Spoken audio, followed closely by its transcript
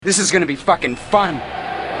This is gonna be fucking fun.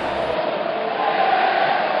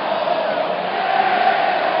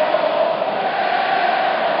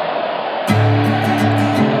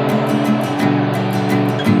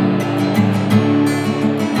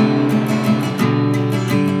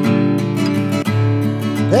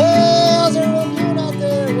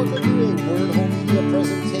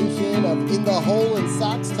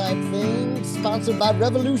 Sponsored by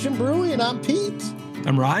Revolution Brewing, and I'm Pete.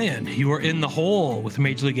 I'm Ryan. You are in the hole with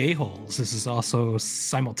Major League A-Holes. This is also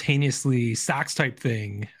simultaneously Sox Type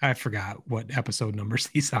Thing. I forgot what episode numbers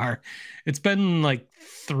these are. It's been like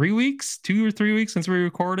 2 or 3 weeks since we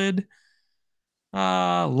recorded.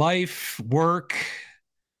 Life, work,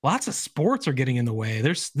 lots of sports are getting in the way.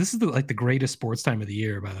 This is the greatest sports time of the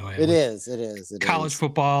year, by the way. It is. College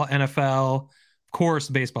football, NFL, of course,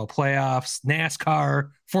 baseball playoffs, NASCAR,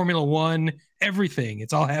 Formula One, everything.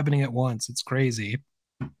 It's all happening at once. It's crazy.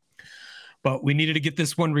 But we needed to get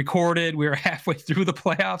this one recorded. We were halfway through the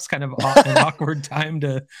playoffs, kind of an awkward time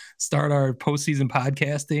to start our postseason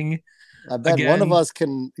podcasting. I bet one of us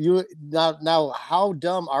can. Now, how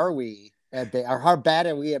dumb are we or how bad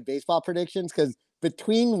are we at baseball predictions? Because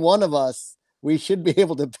between one of us, we should be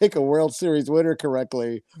able to pick a World Series winner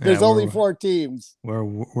correctly. There's only 4 teams.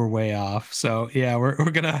 We're way off. So yeah,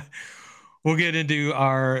 we'll get into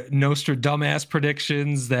our Nostradamus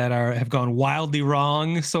predictions that have gone wildly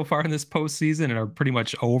wrong so far in this postseason and are pretty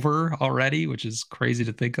much over already, which is crazy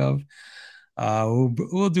to think of.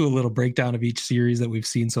 We'll do a little breakdown of each series that we've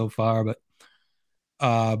seen so far,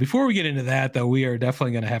 but before we get into that, though, we are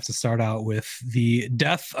definitely going to have to start out with the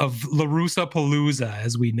death of LaRussa-Palooza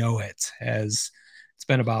as we know it. As it's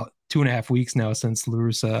been about 2.5 weeks now since La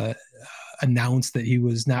Russa announced that he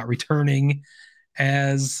was not returning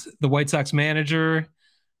as the White Sox manager.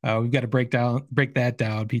 We've got to break that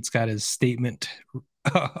down. Pete's got his statement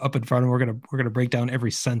up in front, and we're gonna break down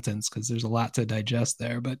every sentence because there's a lot to digest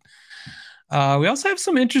there. But we also have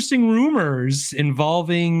some interesting rumors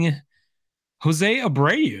involving Jose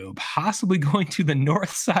Abreu possibly going to the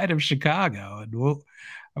north side of Chicago, and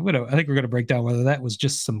I think we're gonna break down whether that was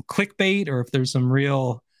just some clickbait or if there's some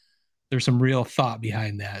real thought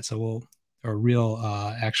behind that. So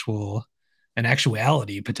an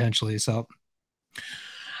actuality potentially. So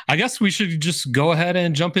I guess we should just go ahead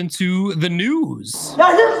and jump into the news.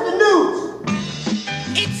 Now here's the news.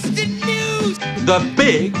 It's the news. The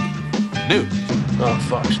big news. Oh,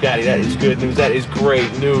 fuck, Scotty, that is good news. That is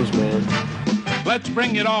great news, man. Let's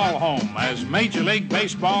bring it all home as Major League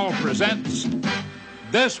Baseball presents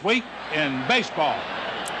This Week in Baseball.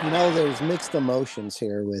 There's mixed emotions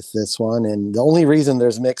here with this one, and the only reason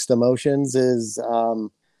there's mixed emotions is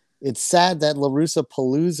it's sad that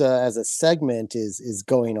LaRussa-Palooza as a segment is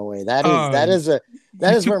going away. That is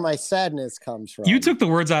where my sadness comes from. You took the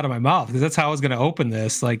words out of my mouth because that's how I was going to open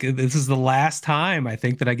this. Like, this is the last time I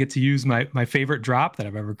think that I get to use my favorite drop that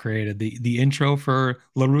I've ever created, the intro for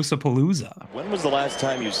LaRussa-Palooza. When was the last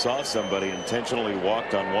time you saw somebody intentionally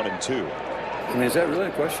walked on 1 and 2? I mean, is that really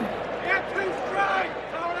a question? Get to strike,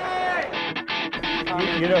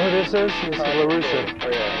 Tony! You know who this is? This is La Russa. Oh,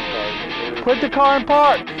 yeah. Put the car in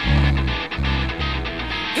park.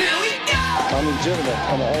 Here we go! I'm legitimate.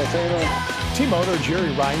 I'm a Hall of Famer. Team owner Jerry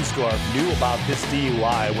Reinsdorf knew about this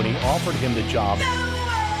DUI when he offered him the job.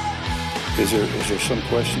 Is there some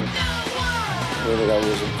question whether that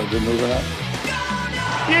was a good move or not?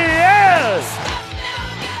 Yes!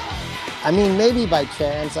 I mean, maybe by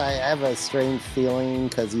chance. I have a strange feeling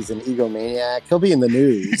because he's an egomaniac. He'll be in the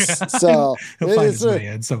news, so he'll find his way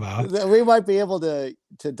in somehow. We might be able to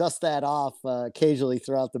dust that off occasionally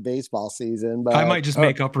throughout the baseball season. But I might just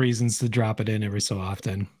make up reasons to drop it in every so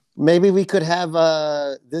often. Maybe we could have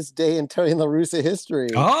this day in Tony La Russa history.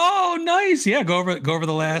 Oh, nice! Yeah, go over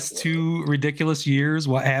the last 2 ridiculous years.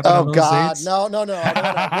 What happened? Oh God, no! We'll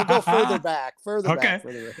go further back. Okay.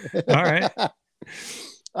 Back. All right.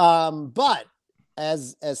 But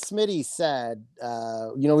as Smitty said,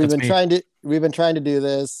 we've been trying to do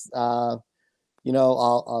this. I'll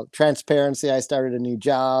transparency. I started a new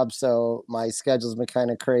job, so my schedule's been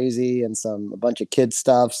kind of crazy and a bunch of kid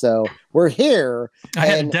stuff. So we're here. I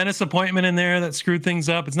had a dentist appointment in there that screwed things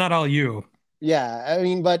up. It's not all you. Yeah, I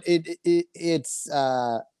mean, but we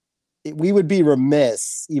would be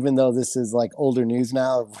remiss, even though this is like older news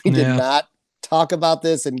now, if we did not talk about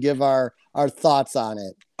this and give our thoughts on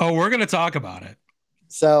it. Oh, we're going to talk about it.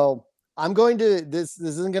 So I'm going to, this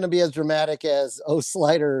isn't going to be as dramatic as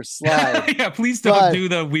Slider Slide. Yeah, please don't do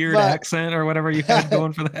the weird accent or whatever you had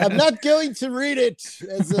going for that. I'm not going to read it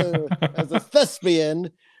as a thespian,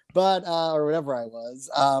 but or whatever I was.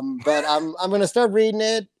 But I'm going to start reading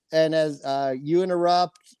it. And as you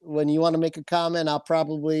interrupt when you want to make a comment, I'm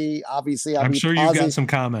sure you've got some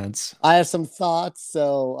comments. I have some thoughts.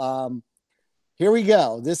 So here we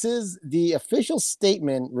go. This is the official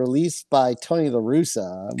statement released by Tony La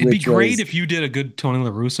Russa. It'd be great if you did a good Tony La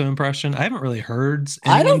Russa impression. I haven't really heard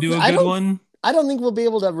anyone do a good one. I don't think we'll be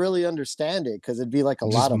able to really understand it because it'd be like a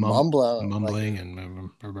lot of mumbling and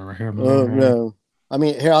no. I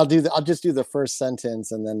mean, here I'll just do the first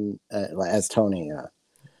sentence and then as Tony.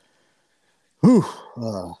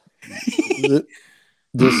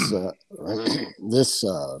 This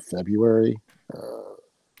February,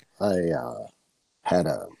 I had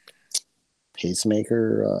a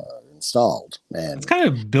pacemaker installed, and it's kind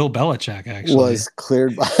of Bill Belichick actually. Was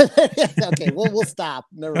cleared by. Okay, we'll stop.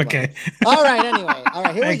 Never mind. Okay. All right. Anyway, all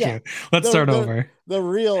right. Here we go. Let's start over. The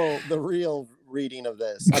real reading of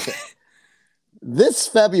this. Okay. This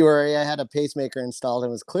February, I had a pacemaker installed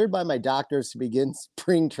and was cleared by my doctors to begin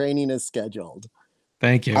spring training as scheduled.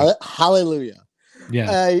 Thank you. Hallelujah.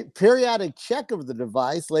 Yeah. A periodic check of the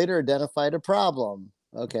device later identified a problem.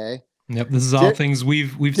 Okay. Yep. This is all things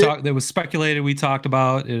we've talked. That was speculated. We talked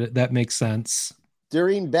about it. That makes sense.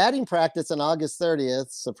 During batting practice on August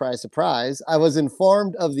 30th, surprise, surprise, I was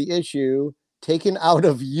informed of the issue, taken out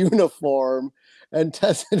of uniform, and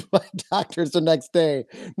tested by doctors the next day.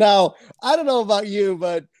 Now, I don't know about you,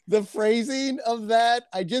 but the phrasing of that,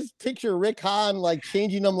 I just picture Rick Hahn like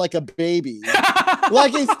changing him like a baby.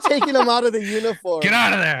 Like he's taking him out of the uniform. Get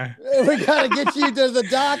out of there. We got to get you to the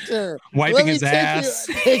doctor. Wiping his ass.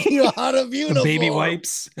 Take you out of uniform. The baby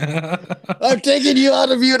wipes. I'm taking you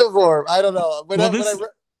out of uniform. I don't know.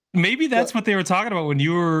 Maybe that's what they were talking about when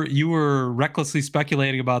you were recklessly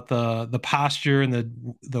speculating about the posture and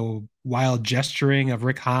the wild gesturing of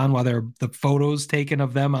Rick Hahn while the photos taken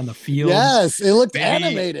of them on the field. Yes, it looked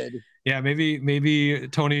animated. Yeah, maybe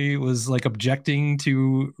Tony was like objecting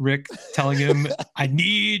to Rick telling him, "I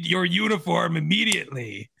need your uniform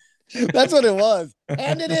immediately." That's what it was.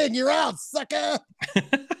 Hand it in. You're out, sucker.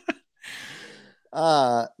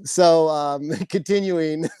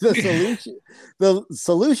 Continuing, the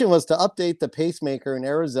solution was to update the pacemaker in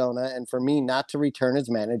Arizona and for me not to return as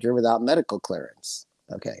manager without medical clearance.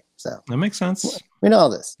 Okay, so that makes sense. We know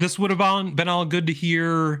this. This would have been all good to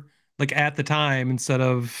hear, like at the time, instead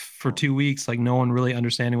of for 2 weeks, like no one really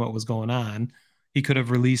understanding what was going on. He could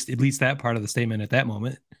have released at least that part of the statement at that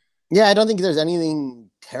moment. Yeah, I don't think there's anything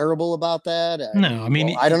terrible about that. I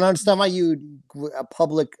mean, I don't understand why a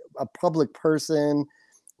public person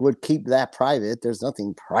would keep that private. There's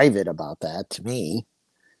nothing private about that to me,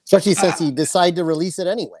 especially since he decided to release it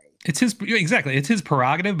anyway. It's his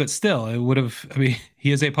prerogative, but still, it would have. I mean,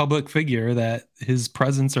 he is a public figure that his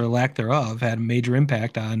presence or lack thereof had a major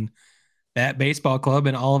impact on that baseball club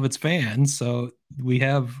and all of its fans. So we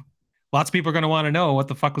have lots of people are going to want to know what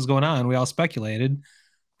the fuck was going on. We all speculated.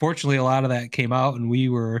 Fortunately, a lot of that came out, and we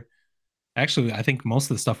were actually, I think most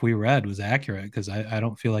of the stuff we read was accurate because I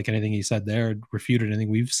don't feel like anything he said there refuted anything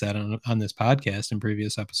we've said on this podcast in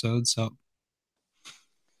previous episodes. So,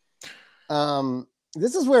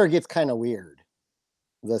 this is where it gets kind of weird.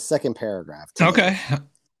 The second paragraph. Okay.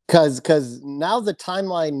 Because now the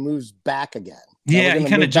timeline moves back again. Yeah, he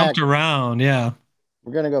kind of jumped around. Yeah.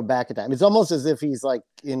 We're going to go back in time. It's almost as if he's like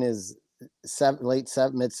in his mid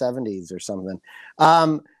 70s or something.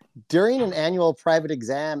 During an annual private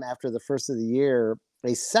exam after the first of the year,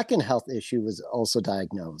 a second health issue was also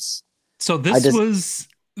diagnosed. So this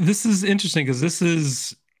is interesting because this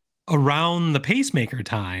is around the pacemaker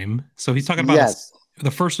time. So he's talking about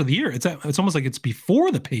the first of the year. It's almost like it's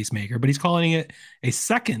before the pacemaker, but he's calling it a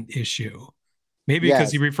second issue. Maybe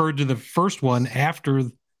because he referred to the first one after.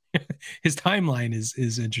 His timeline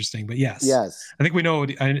is interesting, but yes, I think we know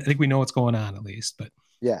what's going on at least. But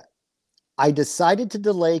yeah, I decided to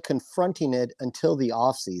delay confronting it until the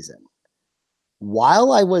off season.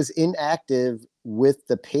 While I was inactive with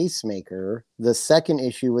the pacemaker, the second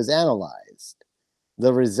issue was analyzed.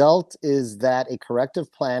 The result is that a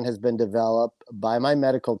corrective plan has been developed by my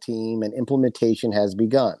medical team and implementation has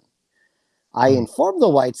begun. I informed the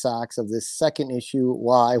White Sox of this second issue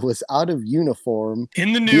while I was out of uniform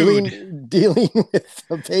in the nude dealing with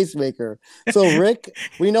the pacemaker. So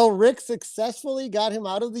Rick successfully got him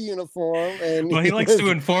out of the uniform. And he likes to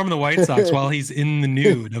inform the White Sox while he's in the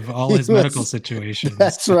nude of all his medical situations.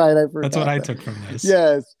 That's right. That's what I took from this.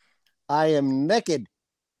 Yes. I am naked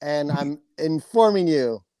and I'm informing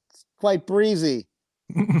you. It's quite breezy.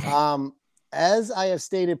 As I have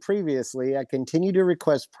stated previously, I continue to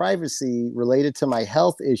request privacy related to my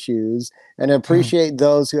health issues and appreciate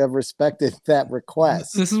those who have respected that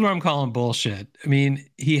request. This is where I'm calling bullshit. I mean,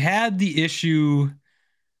 he had the issue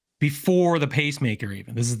before the pacemaker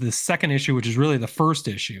even. This is the second issue, which is really the first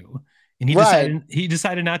issue. And he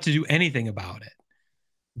decided not to do anything about it.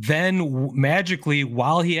 Then magically,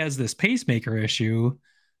 while he has this pacemaker issue,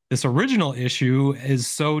 this original issue is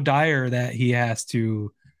so dire that he has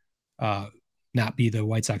to not be the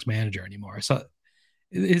White Sox manager anymore. So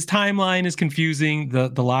his timeline is confusing.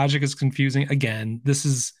 The logic is confusing. Again,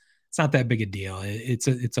 it's not that big a deal. It's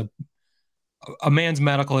a man's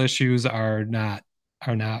medical issues are not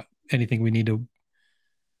anything we need to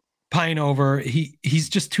pine over. He's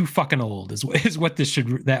just too fucking old is what this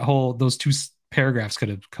should, those two paragraphs could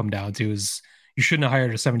have come down to, is you shouldn't have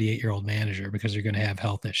hired a 78-year-old manager because you're going to have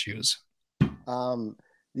health issues.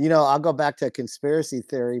 I'll go back to a conspiracy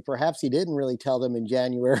theory. Perhaps he didn't really tell them in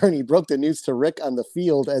January, and he broke the news to Rick on the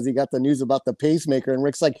field as he got the news about the pacemaker. And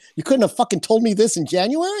Rick's like, you couldn't have fucking told me this in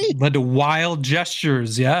January? Led to wild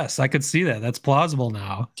gestures. Yes, I could see that. That's plausible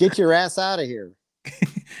now. Get your ass out of here.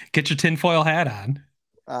 Get your tinfoil hat on.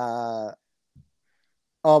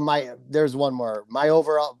 There's one more.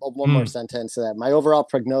 More sentence to that. My overall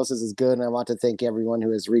prognosis is good, and I want to thank everyone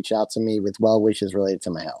who has reached out to me with well wishes related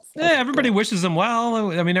to my health. Yeah, everybody wishes him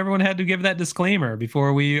well. I mean, everyone had to give that disclaimer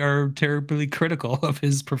before we are terribly critical of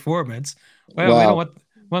his performance. Well, we don't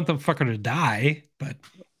want the fucker to die, but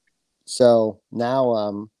so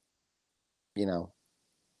now,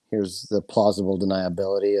 here's the plausible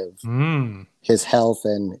deniability of his health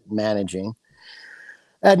and managing.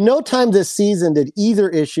 At no time this season did either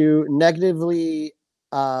issue negatively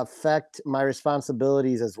affect my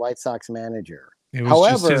responsibilities as White Sox manager. It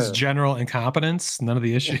was just his general incompetence. None of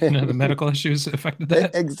the medical issues affected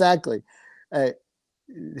that. Exactly.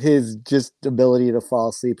 His just ability to fall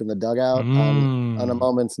asleep in the dugout on a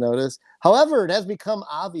moment's notice. However, it has become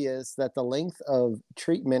obvious that the length of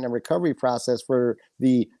treatment and recovery process for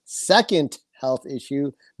the second health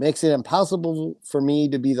issue makes it impossible for me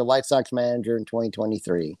to be the White Sox manager in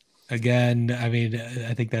 2023. Again, I mean,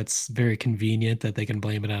 I think that's very convenient that they can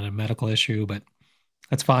blame it on a medical issue, but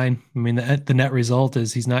that's fine. I mean, the net result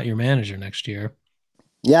is he's not your manager next year.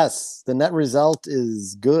 Yes, the net result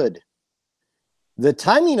is good. The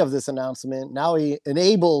timing of this announcement now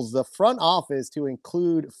enables the front office to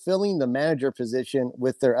include filling the manager position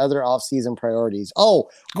with their other offseason priorities. Oh,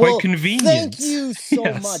 quite convenient. Thank you so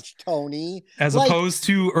much, Tony. As opposed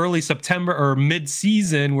to early September or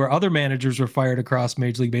mid-season where other managers were fired across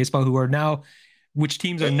Major League Baseball which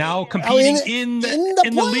teams are now competing in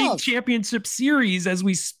the league championship series as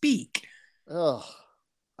we speak. Oh,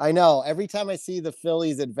 I know. Every time I see the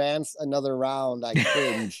Phillies advance another round, I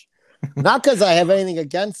cringe. Not because I have anything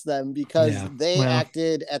against them, because they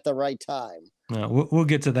acted at the right time. We'll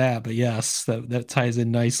get to that, but yes, that ties in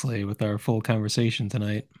nicely with our full conversation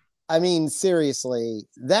tonight. I mean, seriously,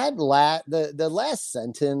 that the last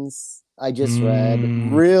sentence I just read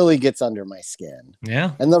really gets under my skin.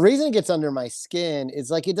 Yeah. And the reason it gets under my skin is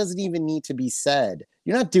it doesn't even need to be said.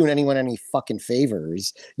 You're not doing anyone any fucking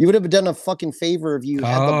favors. You would have done a fucking favor if you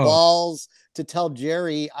had the balls to tell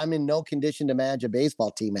Jerry, I'm in no condition to manage a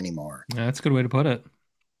baseball team anymore. Yeah, that's a good way to put it.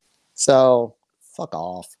 So fuck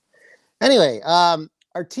off. Anyway,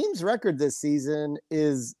 our team's record this season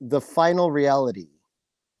is the final reality.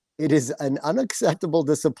 It is an unacceptable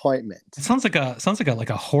disappointment. It sounds like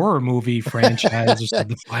a horror movie franchise. Just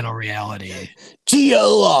the final reality.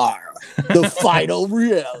 TLR, the final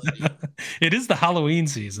reality. It is the Halloween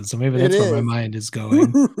season, so maybe that's where my mind is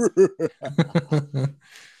going.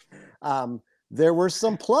 There were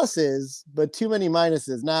some pluses, but too many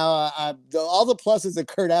minuses. Now, all the pluses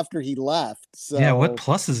occurred after he left. So, yeah, what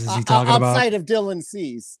pluses is he talking about? Outside of Dylan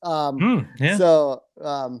Cease. Yeah. So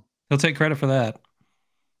he'll take credit for that.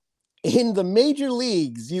 In the major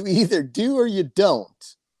leagues, you either do or you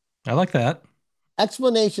don't. I like that.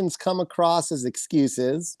 Explanations come across as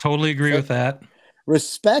excuses. Totally agree with that.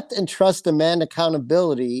 Respect and trust demand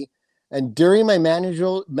accountability. And during my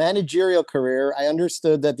managerial career, I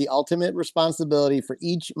understood that the ultimate responsibility for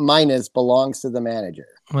each minus belongs to the manager.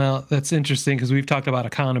 Well, that's interesting because we've talked about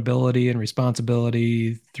accountability and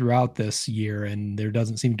responsibility throughout this year, and there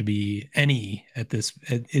doesn't seem to be any at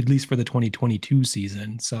least for the 2022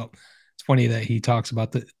 season. So it's funny that he talks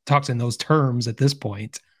in those terms at this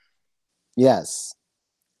point. Yes.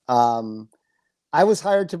 I was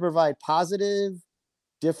hired to provide positive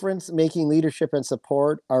difference-making leadership and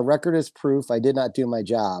support. Our record is proof I did not do my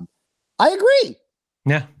job. I agree.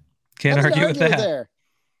 Yeah, can't argue with that. There.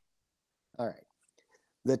 All right.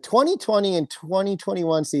 The 2020 and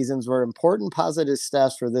 2021 seasons were important positive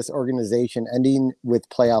steps for this organization, ending with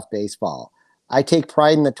playoff baseball. I take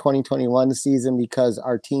pride in the 2021 season because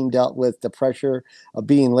our team dealt with the pressure of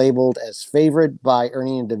being labeled as favored by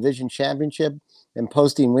earning a division championship and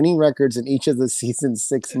posting winning records in each of the season's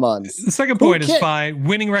 6 months. The second point is fine.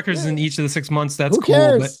 Winning records in each of the 6 months, that's Who cool.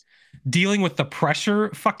 cares? But dealing with the pressure,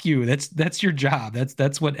 fuck you. That's your job.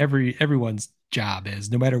 That's what everyone's job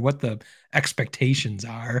is, no matter what the expectations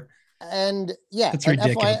are. And yeah, it's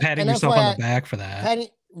ridiculous. Patting yourself on the back for that.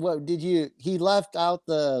 He left out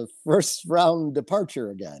the first round departure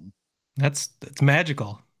again. That's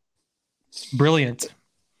magical. Brilliant.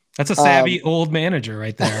 That's a savvy old manager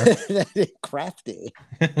right there. Crafty.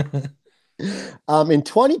 In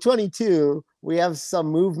 2022, we have some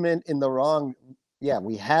movement in the wrong. Yeah,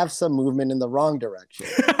 we have some movement in the wrong direction.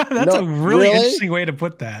 That's a really interesting way to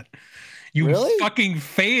put that. You fucking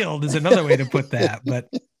failed is another way to put that, but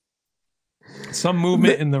some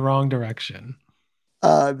movement in the wrong direction.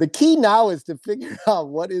 The key now is to figure out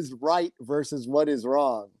what is right versus what is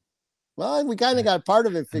wrong. Well, we kind of got part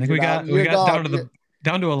of it figured out. We got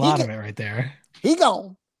down to a lot of it right there. He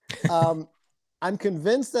gone. I'm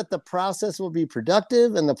convinced that the process will be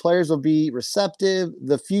productive and the players will be receptive.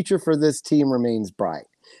 The future for this team remains bright.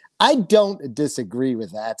 I don't disagree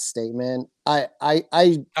with that statement. I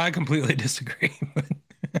completely disagree.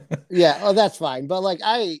 Yeah, oh, that's fine. But like,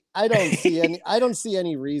 I don't see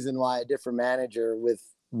any reason why a different manager with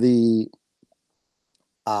the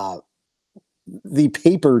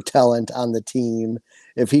paper talent on the team,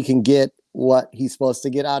 if he can get what he's supposed to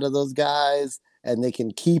get out of those guys and they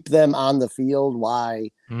can keep them on the field, why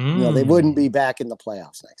they wouldn't be back in the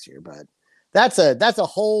playoffs next year. But that's a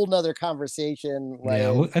whole nother conversation.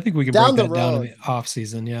 Yeah, I think we can break that down in the off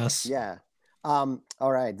season. Yes. Yeah. All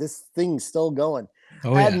right. This thing's still going.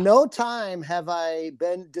 At no time have I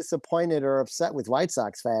been disappointed or upset with White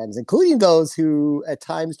Sox fans, including those who at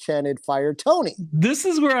times chanted "Fire Tony." This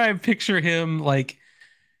is where I picture him like,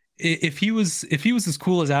 if he was as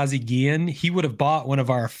cool as Ozzie Guillen, he would have bought one of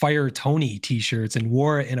our "Fire Tony" T-shirts and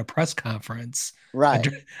wore it in a press conference, right?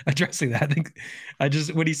 Addressing that. I think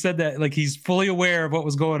when he said that, like, he's fully aware of what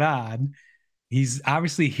was going on. He's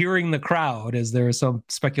obviously hearing the crowd, as there is some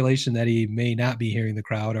speculation that he may not be hearing the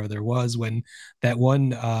crowd, or there was when that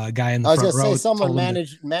one guy in the front row. I was going to say someone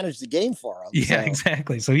managed the game for him. Yeah,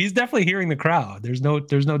 exactly. So he's definitely hearing the crowd. There's no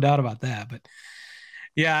doubt about that. But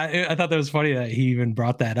yeah, I thought that was funny that he even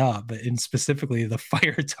brought that up, but in specifically the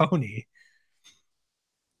Fire Tony.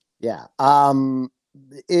 Yeah. I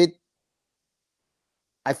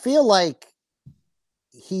feel like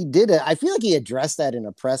he did it. I feel like he addressed that in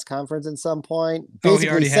a press conference at some point.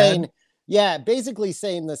 Basically basically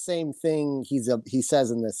saying the same thing he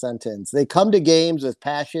says in this sentence. They come to games with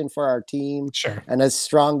passion for our team, sure, and a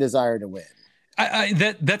strong desire to win.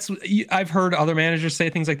 I've heard other managers say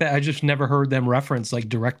things like that. I just never heard them reference like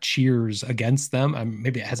direct cheers against them.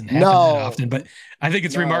 Maybe it hasn't happened that often, but I think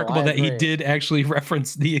it's remarkable that he did actually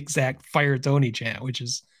reference the exact "Fire Tony" chant, which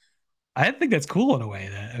is, I think that's cool in a way.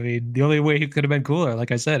 The only way he could have been cooler,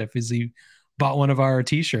 like I said, if he bought one of our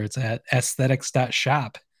T-shirts at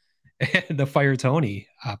aesthetics.shop, and the Fire Tony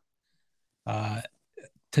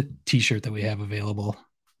T-shirt that we have available.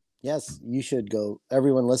 Yes, you should go.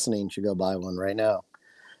 Everyone listening should go buy one right now.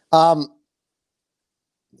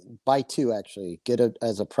 Buy two, actually. Get it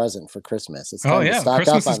as a present for Christmas. It's time to stock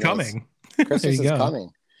Christmas up is coming. Christmas is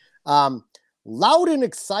coming. Loud and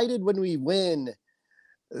excited when we win.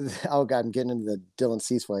 Oh God, I'm getting into the Dylan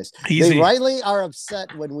Cease voice. Easy. They rightly are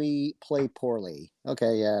upset when we play poorly.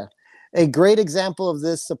 Okay, yeah. A great example of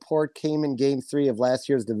this support came in Game 3 of last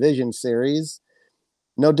year's division series.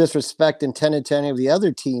 No disrespect intended to any of the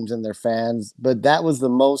other teams and their fans, but that was the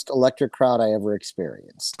most electric crowd I ever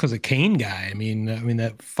experienced. Because of Kane guy. I mean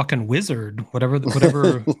that fucking wizard,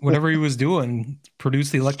 whatever he was doing,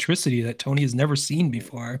 produced the electricity that Tony has never seen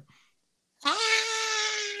before.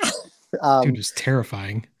 Dude, just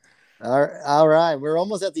terrifying. All right. We're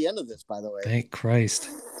almost at the end of this, by the way. Thank Christ.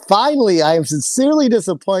 Finally, I am sincerely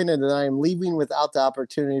disappointed that I am leaving without the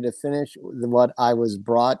opportunity to finish what I was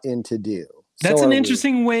brought in to do. That's an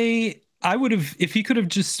interesting way. I would have, if he could have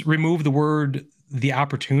just removed the word "the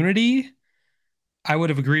opportunity," I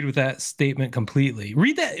would have agreed with that statement completely.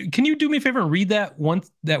 Read that. Can you do me a favor and read that one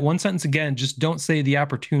sentence again? Just don't say "the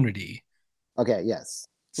opportunity." Okay. Yes.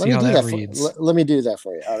 See how that reads. Let me do that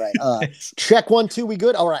for you. All right. Check 1, 2. We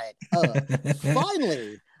good? All right.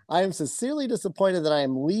 Finally, I am sincerely disappointed that I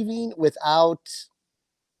am leaving without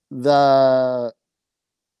the.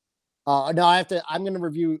 No, I have to. I'm going to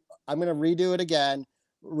redo it again,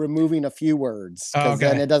 removing a few words. Okay.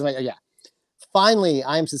 Then it doesn't make. Yeah. Finally,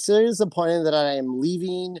 I am sincerely disappointed that I am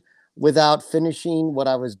leaving without finishing what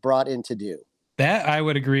I was brought in to do. That I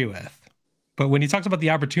would agree with. But when he talks about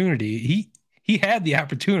the opportunity, he had the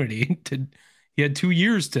opportunity to, He had 2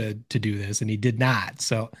 years to do this, and he did not.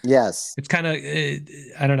 So yes, it's kind of,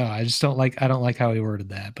 I don't know. I just don't like how he worded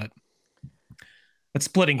that, but it's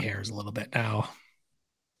splitting hairs a little bit now.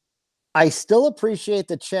 I still appreciate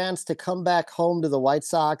the chance to come back home to the White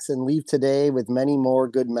Sox and leave today with many more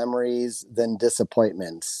good memories than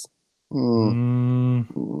disappointments. Debatable.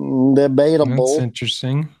 That's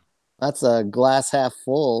interesting. That's a glass half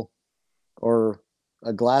full, or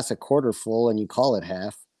a glass a quarter full, and you call it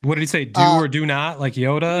half. What did he say? Do or do not, like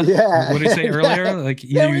Yoda? Yeah. What did he say earlier? Like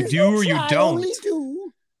either you do or you don't. Only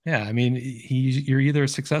do. Yeah, I mean, you're either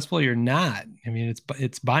successful or you're not. I mean,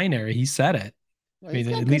 it's binary. He said it. I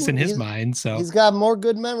mean, at least in his mind. So he's got more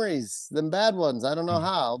good memories than bad ones. I don't know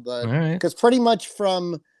how, but because right. pretty much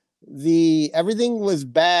from everything was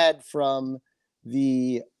bad from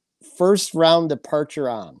the first round departure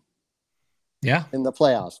on. Yeah. In the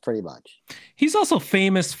playoffs, pretty much. He's also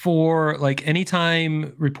famous for, like,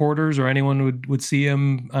 anytime reporters or anyone would see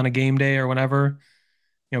him on a game day or whenever,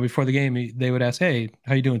 before the game, they would ask, "Hey,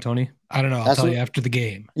 how you doing, Tony?" I don't know. I'll tell you after the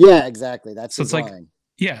game. Yeah, exactly. That's so it's line. Like,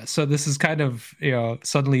 yeah. So this is kind of,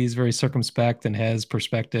 suddenly he's very circumspect and has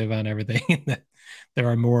perspective on everything. That there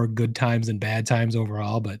are more good times than bad times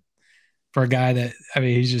overall. But for a guy that, I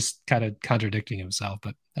mean, he's just kind of contradicting himself.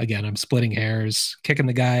 But again, I'm splitting hairs, kicking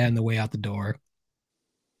the guy on the way out the door.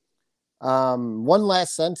 One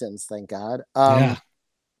last sentence, thank God. Yeah.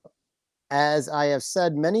 As I have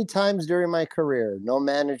said many times during my career, no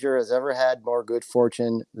manager has ever had more good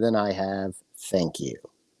fortune than I have. Thank you.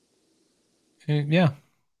 Yeah.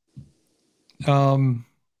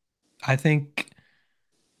 I think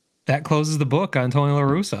that closes the book on Tony La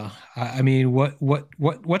Russa. I mean,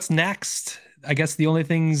 what's next? I guess the only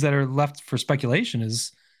things that are left for speculation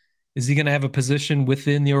is he going to have a position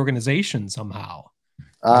within the organization somehow?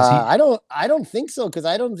 I don't think so, because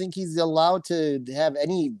I don't think he's allowed to have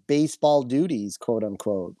any baseball duties, quote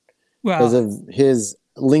unquote, because of his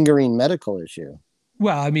lingering medical issue.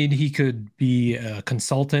 Well, I mean, he could be a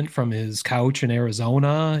consultant from his couch in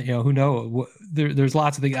Arizona. Who knows? There's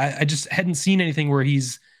lots of things. I just hadn't seen anything where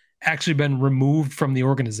he's actually been removed from the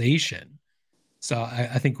organization. So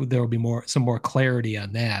I think there will be some more clarity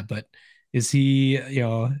on that. But is he,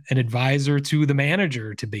 an advisor to the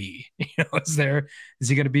manager to be? Is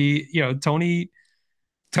he going to be? Tony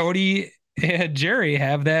and Jerry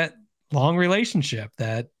have that long relationship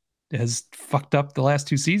that has fucked up the last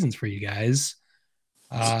 2 seasons for you guys.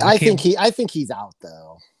 I think he's out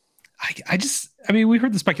though. I mean, we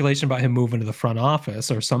heard the speculation about him moving to the front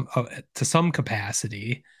office or to some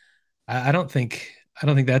capacity. I don't think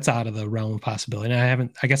that's out of the realm of possibility.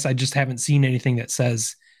 And I guess I just haven't seen anything that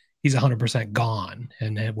says he's 100% gone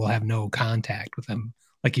and we'll have no contact with him,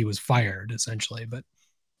 like he was fired essentially. But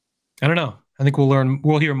I don't know. I think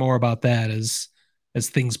we'll hear more about that as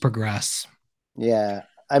things progress. Yeah.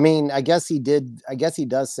 I mean, I guess he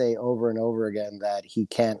does say over and over again that he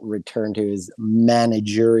can't return to his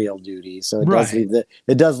managerial duties. So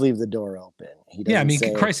it does leave the door open. I mean,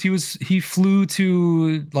 Christ, he flew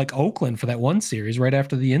to like Oakland for that one series right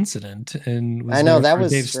after the incident, and I know that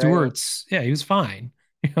was Dave Stewart's. Yeah, he was fine.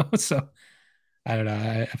 So I don't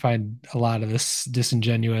know. I find a lot of this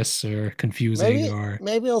disingenuous or confusing,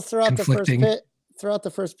 maybe he'll throw out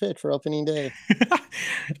the first pitch for opening day.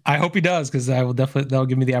 I hope he does, because that'll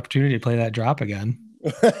give me the opportunity to play that drop again.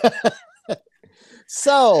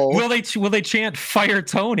 So will they chant "Fire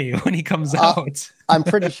Tony" when he comes out? I'm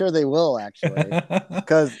pretty sure they will, actually,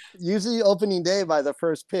 because usually opening day by the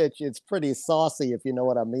first pitch, it's pretty saucy, if you know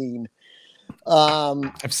what I mean.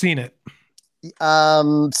 I've seen it.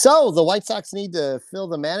 So the White Sox need to fill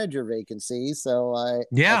the manager vacancy. So I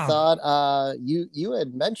thought you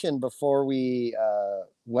had mentioned before we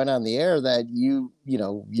went on the air that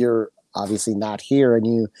you're obviously not here, and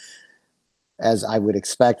you, as I would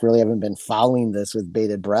expect, really haven't been following this with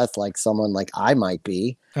bated breath like someone like I might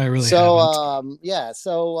be. I really haven't.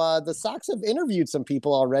 So the Sox have interviewed some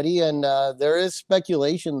people already, and there is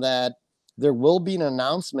speculation that there will be an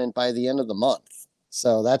announcement by the end of the month.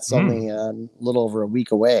 So that's only a little over a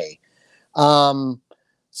week away.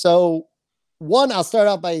 So one, I'll start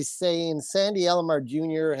out by saying Sandy Alomar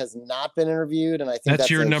Jr. has not been interviewed, and I think that's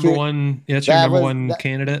your number one. That's your number one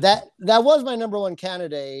candidate. That was my number one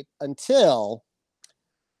candidate until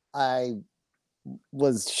I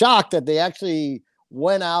was shocked that they actually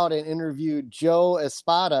went out and interviewed Joe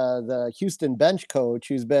Espada, the Houston bench coach,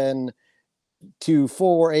 who's been to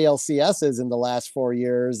 4 ALCSs in the last 4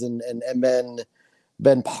 years and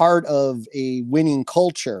been part of a winning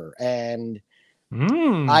culture. And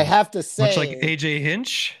I have to say, much like AJ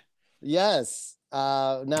Hinch. Yes.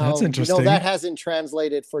 Now, that's interesting. that hasn't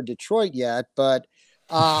translated for Detroit yet, but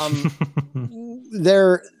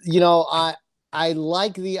They're, I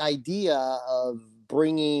like the idea of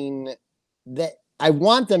bringing that. I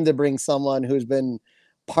want them to bring someone who's been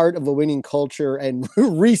part of a winning culture and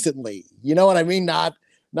recently, you know what I mean? Not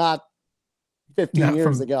 15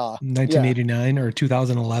 years ago. 1989 or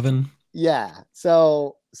 2011. Yeah.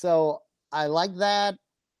 So I like that.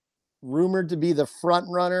 Rumored to be the front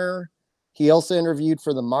runner. He also interviewed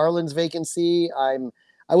for the Marlins vacancy. I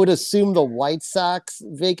would assume the White Sox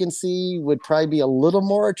vacancy would probably be a little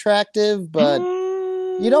more attractive, but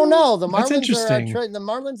you don't know. The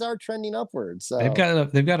Marlins are trending upwards. So they've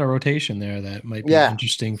got a rotation there that might be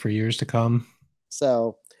interesting for years to come.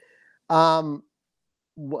 So, another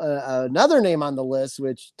name on the list,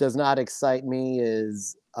 which does not excite me,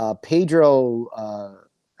 is Pedro.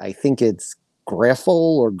 I think it's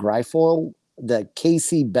Greifel, the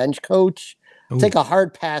KC bench coach. Ooh. Take a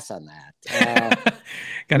hard pass on that.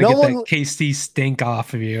 Gotta get that KC stink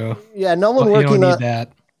off of you. Yeah, no one working. You don't need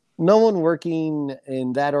that. No one working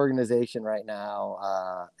in that organization right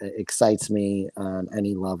now excites me on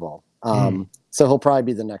any level. So he'll probably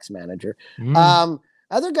be the next manager.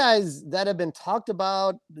 Other guys that have been talked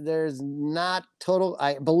about, there's not total.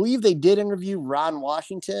 I believe they did interview Ron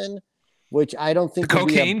Washington, which I don't think the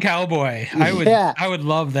cocaine cowboy. I would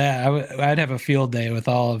love that. I'd have a field day with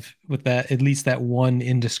that, at least that one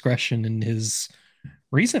indiscretion in his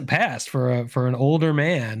recent past for an older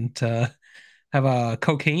man to have a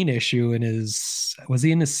cocaine issue was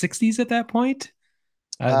he in his 60s at that point?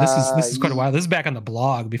 This is quite a while. This is back on the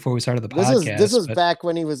blog before we started the podcast. This was back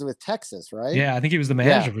when he was with Texas, right? Yeah, I think he was the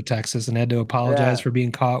manager for Texas and had to apologize for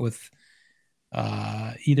being caught with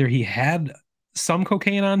either he had some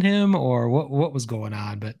cocaine on him or what was going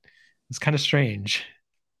on, but it's kind of strange.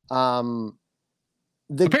 But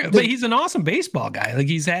he's an awesome baseball guy. Like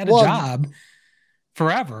he's had a job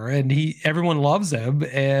forever and everyone loves him,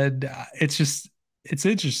 and it's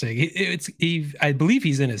interesting. I believe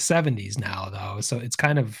he's in his 70s now though, so it's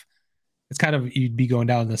kind of you'd be going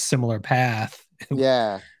down the similar path.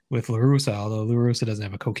 Yeah. With La Russa, although La Russa doesn't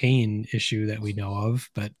have a cocaine issue that we know of,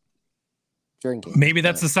 but drinking. Maybe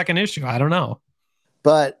that's the second issue. I don't know.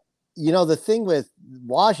 But the thing with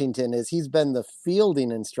Washington is he's been the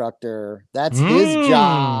fielding instructor. That's his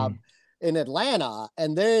job in Atlanta,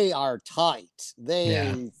 and they are tight.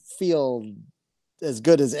 They feel as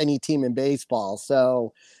good as any team in baseball.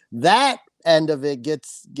 So that end of it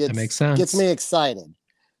gets that makes sense. Gets me excited.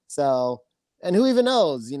 So, and who even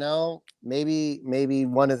knows, maybe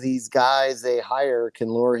one of these guys they hire can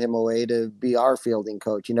lure him away to be our fielding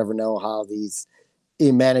coach. You never know how these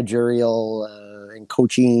managerial and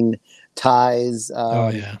coaching ties,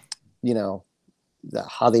 how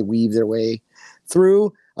they weave their way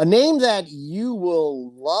through. A name that you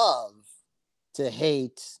will love to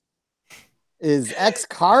hate is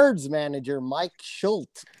ex-Cards manager Mike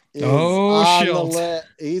Shildt. He's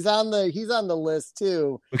on the list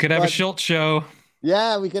too. We could have a Shildt show.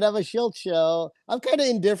 Yeah, we could have a Shildt show. I'm kind of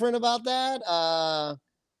indifferent about that.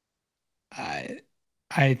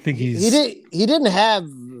 I think he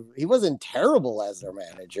wasn't terrible as their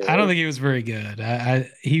manager. I don't think he was very good.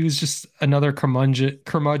 He was just another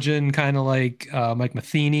curmudgeon kind of like Mike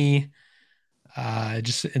Matheny,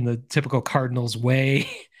 just in the typical Cardinals way.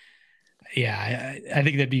 Yeah, I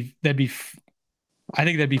think that'd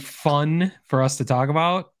be fun for us to talk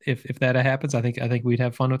about if that happens. I think we'd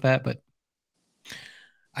have fun with that, but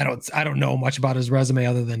I don't know much about his resume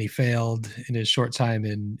other than he failed in his short time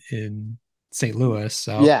in St. Louis.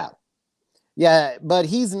 So yeah, but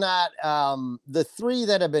he's not. The three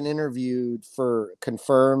that have been interviewed for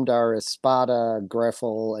confirmed are Espada,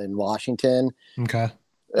 Greifel, and Washington. Okay.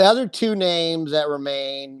 The other two names that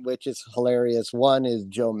remain, which is hilarious. One is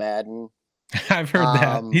Joe Madden. I've heard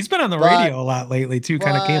that. He's been on the radio a lot lately too,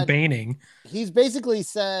 kind of campaigning. He's basically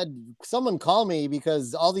said, someone call me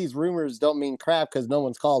because all these rumors don't mean crap because no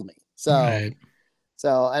one's called me. So, right.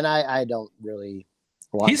 And I don't really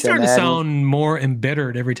watch He's starting to sound more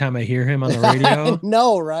embittered every time I hear him on the radio.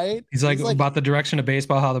 No, right? He's like about the direction of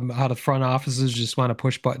baseball, how the front offices just want a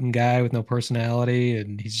push button guy with no personality,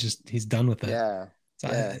 and he's done with it. Yeah.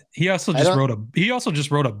 So he also just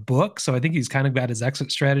wrote a book, so I think he's kind of got his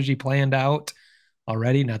exit strategy planned out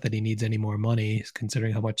already. Not that he needs any more money,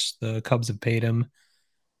 considering how much the Cubs have paid him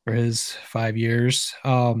for his 5 years.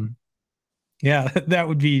 Yeah,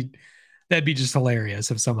 that'd be just hilarious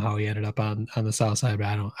if somehow he ended up on the South Side, but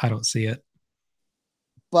I don't see it.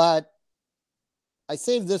 But I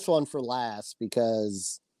saved this one for last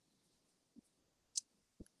because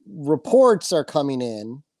reports are coming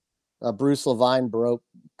in. Bruce Levine broke,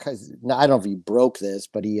 because I don't know if he broke this,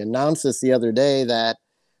 but he announced this the other day that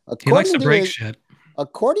he likes to break shit.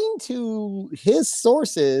 according to his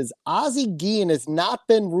sources, Ozzie Guillen has not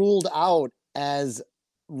been ruled out as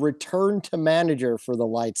return to manager for the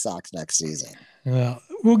White Sox next season. Well,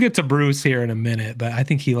 we'll get to Bruce here in a minute, but I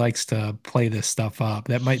think he likes to play this stuff up.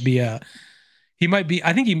 That might be I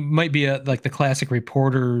think he might be like the classic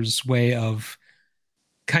reporter's way of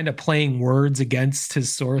kind of playing words against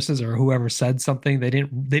his sources or whoever said something. They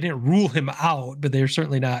didn't rule him out, but they're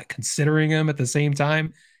certainly not considering him at the same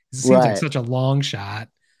time. It seems like such a long shot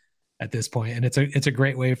at this point, and it's a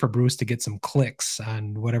great way for Bruce to get some clicks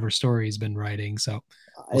on whatever story he's been writing. So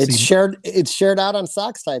it's shared out on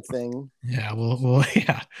Sox Type thing. Yeah,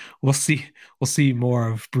 we'll see more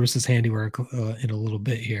of Bruce's handiwork in a little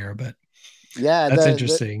bit here, but yeah, that's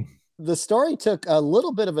interesting. The story took a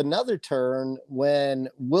little bit of another turn when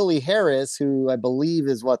Willie Harris, who I believe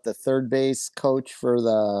is the third base coach for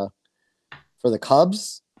the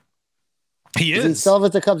Cubs. He is. He still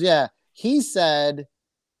with the Cubs. Yeah. He said,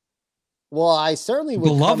 well, I certainly would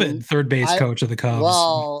beloved third base coach of the Cubs.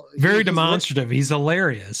 Well, very demonstrative. He's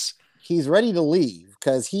hilarious. He's ready to leave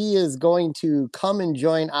because he is going to come and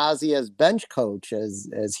join Ozzie as bench coach,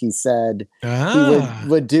 as he said he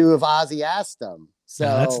would do if Ozzie asked him. So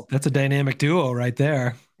yeah, that's a dynamic duo right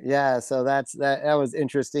there. Yeah, so that was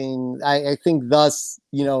interesting. I think thus,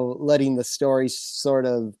 letting the story sort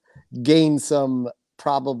of gain some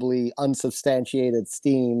probably unsubstantiated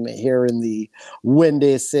steam here in the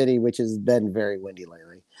windy city, which has been very windy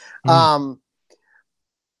lately.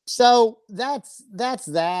 So that's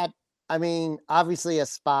that. I mean, obviously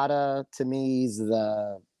Espada to me is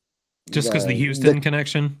because the Houston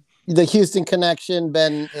connection. The Houston connection,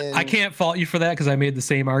 I can't fault you for that because I made the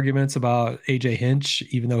same arguments about AJ Hinch,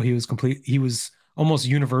 even though he was almost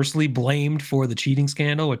universally blamed for the cheating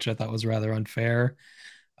scandal, which I thought was rather unfair.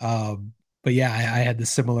 But yeah, I had the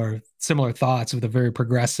similar thoughts with a very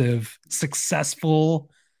progressive,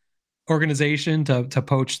 successful organization to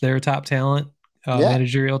poach their top talent,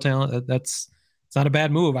 managerial talent. It's not a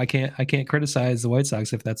bad move. I can't criticize the White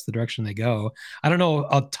Sox if that's the direction they go. I don't know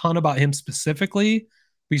a ton about him specifically.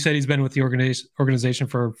 You said he's been with the organization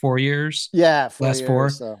for 4 years. Yeah, 4 last years, 4.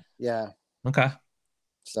 So yeah. Okay.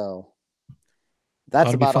 So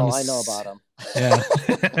that's about all I know about him.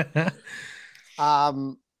 Yeah.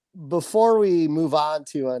 Before we move on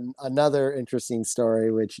to another interesting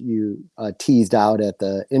story, which you teased out at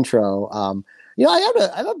the intro, I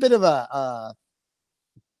have a bit of a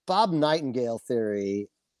Bob Nightingale theory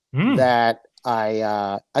that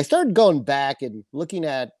I started going back and looking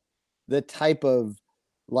at the type of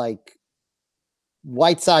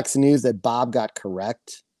White Sox news that Bob got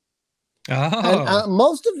correct. And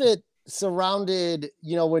most of it surrounded,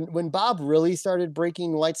 when Bob really started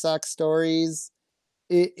breaking White Sox stories,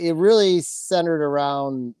 it really centered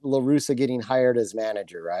around La Russa getting hired as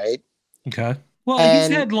manager, right? Okay. Well, he's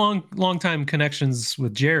had long time connections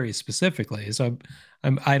with Jerry specifically. So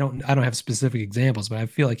I don't have specific examples, but I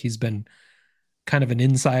feel like he's been kind of an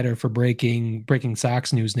insider for breaking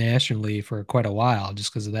Sox news nationally for quite a while,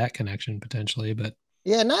 just because of that connection potentially. But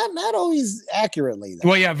yeah, not always accurately though.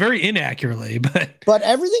 Well, yeah, very inaccurately, but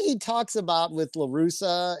everything he talks about with La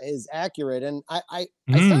Russa is accurate. And I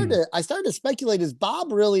started to speculate, is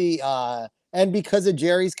Bob really and because of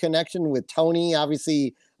Jerry's connection with Tony,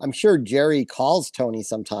 obviously I'm sure Jerry calls Tony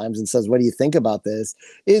sometimes and says, what do you think about this?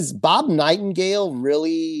 Is Bob Nightingale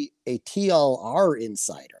really a TLR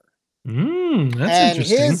insider? That's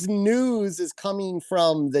interesting. His news is coming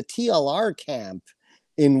from the TLR camp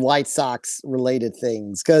in White Sox related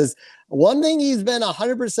things. Because one thing he's been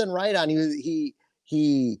 100% right on,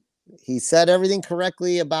 he said everything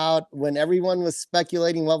correctly about when everyone was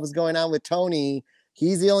speculating what was going on with Tony.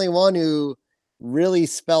 He's the only one who really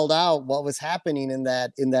spelled out what was happening in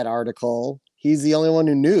that article. He's the only one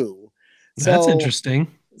who knew. That's interesting.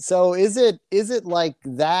 So is it like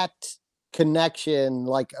that connection,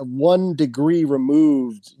 like 1 degree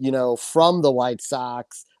removed, from the White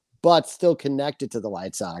Sox, but still connected to the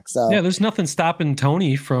White Sox? So yeah, there's nothing stopping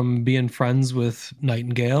Tony from being friends with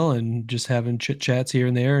Nightingale and just having chit chats here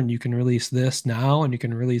and there. And you can release this now, and you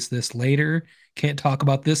can release this later. Can't talk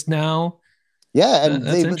about this now. Yeah, and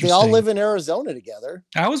they all live in Arizona together.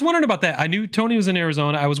 I was wondering about that. I knew Tony was in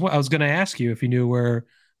Arizona. I was going to ask you if you knew where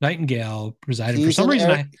Nightingale resided. For some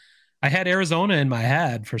reason, I had Arizona in my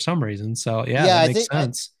head for some reason. So yeah, that makes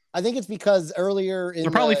sense. I think it's because they're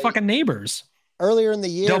probably fucking neighbors. Earlier in the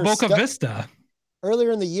year, Del Boca Vista.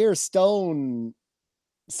 Earlier in the year, Stone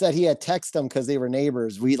said he had texted them because they were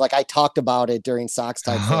neighbors. I talked about it during Sox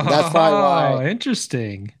Type thing. That's probably why. Oh,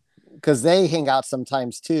 interesting. Because they hang out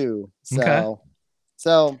sometimes too. So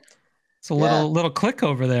it's a little click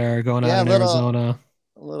over there going on in Arizona.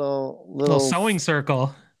 A little sewing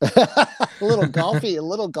circle. a little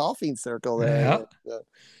golfing circle there. Yeah.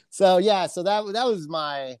 So that was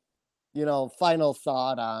my, final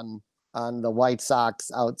thought on the White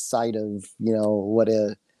Sox outside of,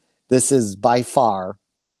 this is by far,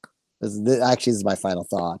 this is my final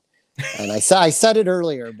thought. And I said it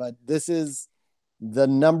earlier, but this is the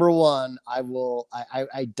number one.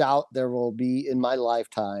 I doubt there will be in my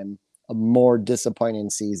lifetime a more disappointing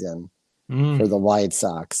season for the White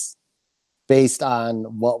Sox, based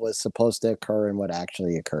on what was supposed to occur and what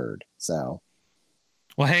actually occurred. So,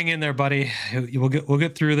 well, hang in there, buddy. We'll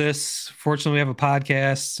get through this. Fortunately, we have a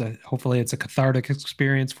podcast. Hopefully, it's a cathartic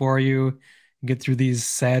experience for you. Get through these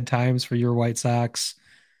sad times for your White Sox.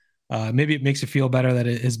 Maybe it makes you feel better that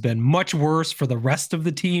it has been much worse for the rest of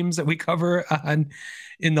the teams that we cover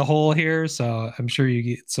in the whole here. So I'm sure you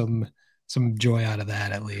get some joy out of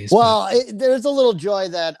that at least. Well, there's a little joy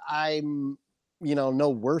that I'm, no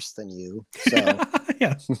worse than you. So.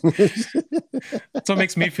 Yeah. So it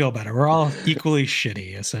makes me feel better. We're all equally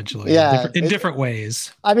shitty, essentially. Yeah. In different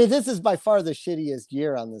ways. I mean, this is by far the shittiest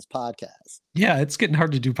year on this podcast. Yeah, it's getting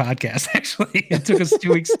hard to do podcasts, actually. It took us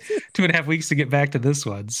 2.5 weeks to get back to this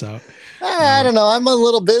one. So I don't know. I'm a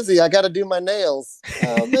little busy. I got to do my nails.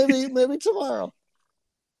 Maybe tomorrow.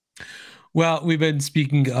 Well, we've been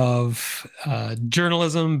speaking of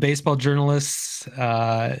journalism, baseball journalists.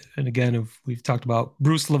 And again, we've talked about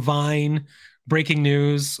Bruce Levine, breaking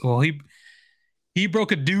news. Well, he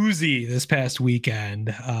broke a doozy this past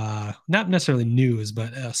weekend. Not necessarily news,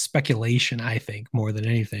 but speculation, I think, more than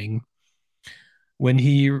anything. When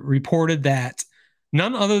he reported that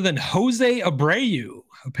none other than Jose Abreu,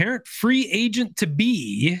 apparent free agent to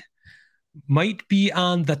be, might be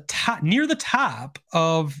on the top, near the top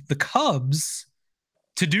of the Cubs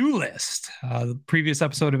to-do list. The previous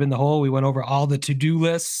episode of In the Hole, we went over all the to-do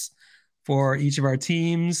lists for each of our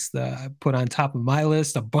teams. I put on top of my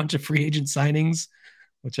list a bunch of free agent signings,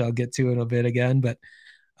 which I'll get to in a bit again. But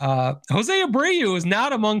Jose Abreu is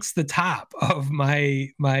not amongst the top of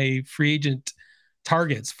my free agent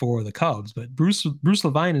targets for the Cubs. But Bruce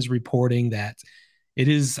Levine is reporting that it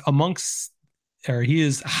is amongst, or he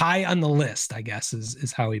is high on the list, I guess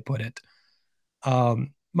is how he put it.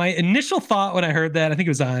 My initial thought when I heard that, I think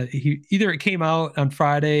it was either it came out on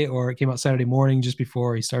Friday or it came out Saturday morning just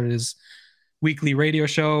before he started his weekly radio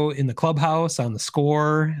show in the clubhouse on The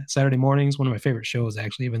Score. Saturday mornings, one of my favorite shows,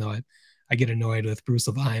 actually, even though I get annoyed with Bruce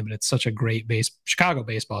Levine, but it's such a great Chicago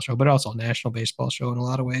baseball show, but also a national baseball show in a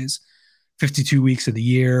lot of ways. 52 weeks of the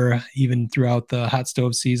year, even throughout the hot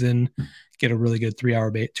stove season, get a really good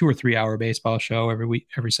 2 or 3 hour baseball show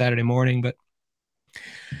every Saturday morning. But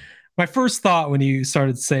my first thought when you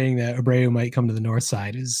started saying that Abreu might come to the north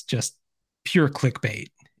side is just pure clickbait.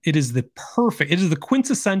 It is the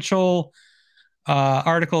quintessential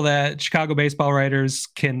article that Chicago baseball writers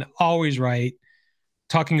can always write,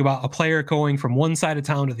 talking about a player going from one side of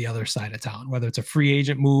town to the other side of town, whether it's a free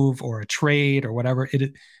agent move or a trade or whatever.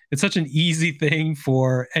 It's such an easy thing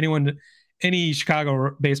for any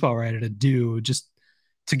Chicago baseball writer to do, just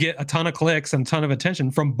to get a ton of clicks and a ton of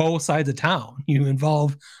attention from both sides of town. You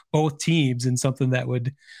involve both teams in something that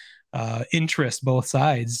would interest both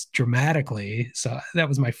sides dramatically. So that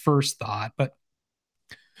was my first thought. But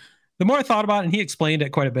the more I thought about it, and he explained it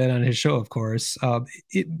quite a bit on his show, of course,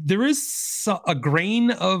 there is a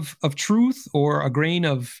grain of truth or a grain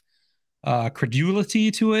of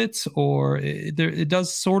credulity to it, or it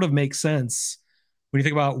does sort of make sense when you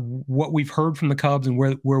think about what we've heard from the Cubs and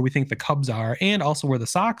where we think the Cubs are, and also where the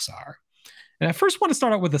Sox are. And I first want to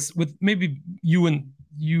start out with this, with maybe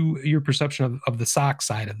your perception of the Sox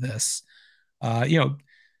side of this.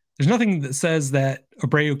 There's nothing that says that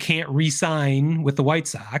Abreu can't re-sign with the White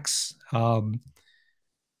Sox.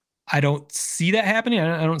 I don't see that happening.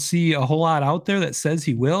 I don't see a whole lot out there that says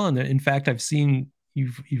he will. And in fact,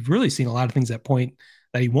 you've really seen a lot of things that point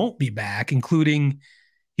that he won't be back, including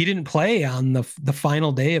he didn't play on the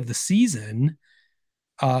final day of the season,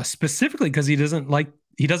 specifically because he doesn't like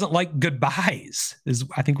goodbyes,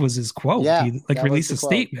 I think was his quote. Yeah, he released a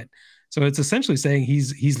statement. So it's essentially saying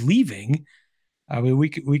he's leaving. I mean, we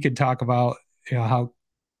could talk about how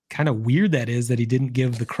kind of weird that is that he didn't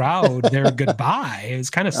give the crowd their goodbye. It's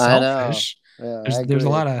kind of selfish. Yeah, there's a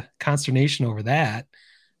lot of consternation over that.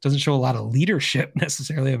 Doesn't show a lot of leadership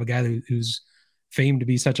necessarily of a guy who's famed to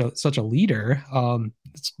be such a leader.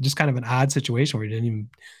 It's just kind of an odd situation where he didn't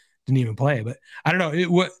even play. But I don't know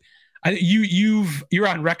you're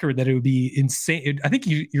on record that it would be insane. I think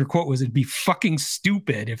your quote was, it'd be fucking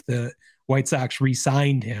stupid if the White Sox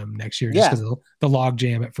re-signed him next year just because of the log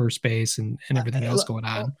jam at first base and everything else going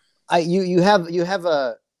on. You have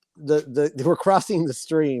we're crossing the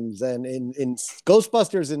streams, and in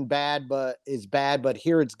Ghostbusters is bad, but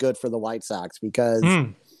here it's good for the White Sox because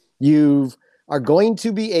you are going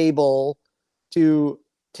to be able to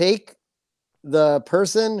take the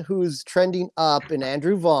person who's trending up in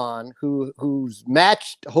Andrew Vaughn, who's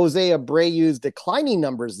matched Jose Abreu's declining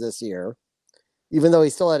numbers this year, even though he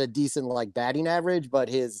still had a decent like batting average, but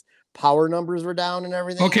his power numbers were down and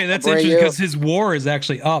everything. Okay, that's interesting because his WAR is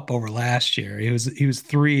actually up over last year. He was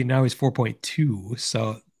 3, and now he's 4.2.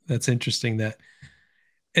 So that's interesting that,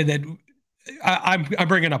 and then I'm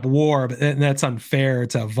bringing up WAR, but that's unfair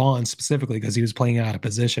to Vaughn specifically because he was playing out of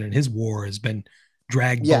position, and his WAR has been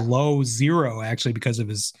dragged below 0 actually because of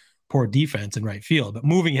his poor defense in right field. But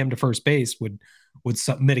moving him to first base would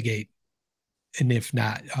mitigate, and if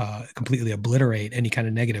not completely obliterate any kind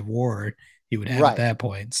of negative WAR he would have at that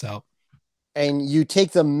point. So, and you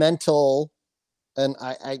take the mental, and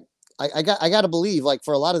I got to believe, like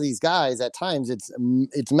for a lot of these guys, at times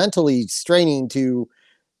it's mentally straining to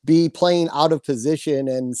be playing out of position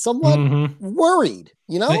and somewhat worried,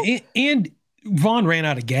 you know. And Vaughn ran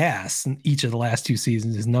out of gas in each of the last 2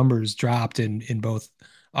 seasons. His numbers dropped in both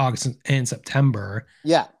August and September.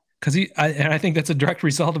 Yeah, because I think that's a direct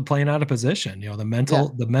result of playing out of position. You know, the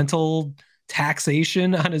mental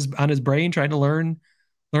taxation on his brain, trying to learn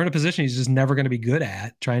a position he's just never going to be good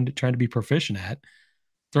at, trying to be proficient at.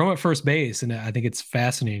 Throw him at first base, and I think it's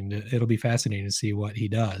fascinating. It'll be fascinating to see what he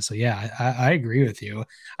does. So yeah, I agree with you.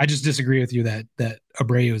 I just disagree with you that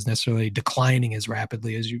Abreu is necessarily declining as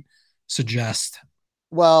rapidly as you suggest.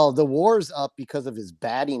 Well, the WAR's up because of his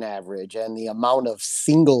batting average and the amount of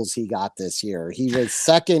singles he got this year. He was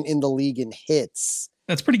second in the league in hits.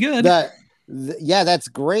 That's pretty good. Yeah, that's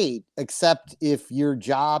great. Except if your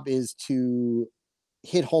job is to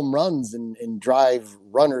hit home runs and drive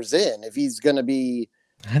runners in. If he's going to be,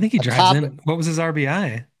 I think he drives in. What was his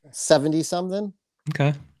RBI? 70 something.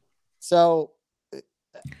 Okay. So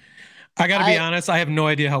I got to be honest. I have no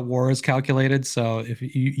idea how WAR is calculated. So if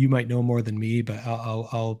you might know more than me, but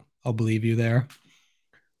I'll believe you there.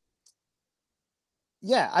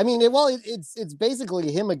 Yeah, I mean, it's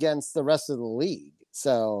basically him against the rest of the league.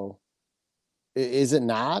 So is it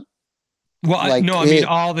not? Well, I mean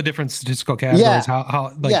all the different statistical categories.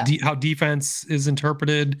 Yeah. How defense is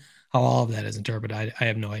interpreted, how all of that is interpreted. I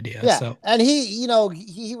have no idea. Yeah. So, and he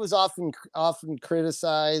was often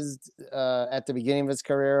criticized at the beginning of his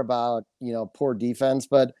career about poor defense,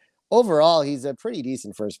 but overall he's a pretty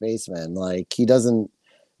decent first baseman. Like, he doesn't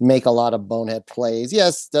make a lot of bonehead plays.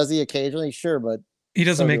 Yes, does he occasionally? Sure, but he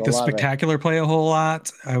doesn't make the spectacular play a whole lot.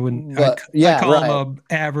 I wouldn't. I call him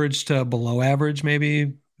a average to below average,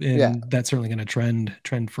 maybe. And that's certainly going to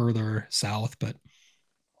trend further south, but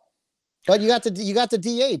you got the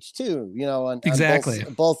DH too, on exactly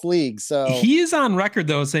both leagues. So he is on record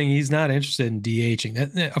though saying he's not interested in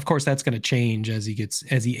DHing. Of course, that's going to change as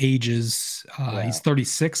he ages. He's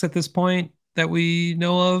 36 at this point that we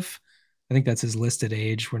know of. I think that's his listed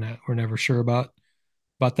age. We're never sure about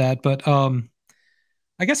that, but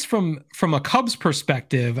I guess from a Cubs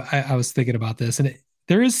perspective, I was thinking about this, and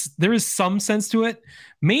there is some sense to it,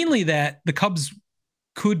 mainly that the Cubs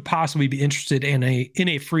could possibly be interested in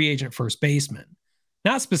a free agent first baseman,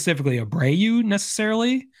 not specifically Abreu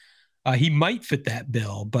necessarily. He might fit that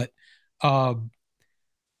bill, but and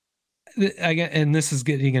this is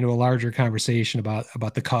getting into a larger conversation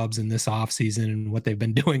about the Cubs in this offseason and what they've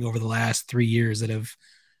been doing over the last 3 years that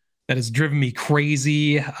has driven me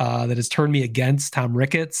crazy, that has turned me against Tom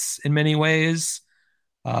Ricketts in many ways.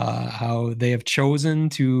 How they have chosen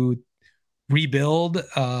to rebuild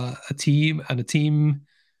a team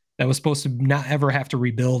that was supposed to not ever have to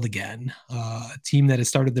rebuild again. A team that has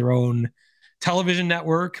started their own television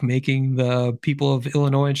network, making the people of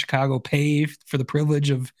Illinois and Chicago pay for the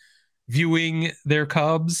privilege of viewing their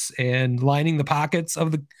Cubs and lining the pockets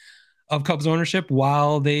of Cubs ownership,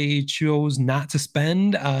 while they chose not to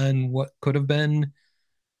spend on what could have been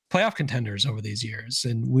playoff contenders over these years.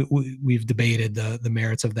 And we've debated the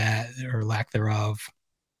merits of that or lack thereof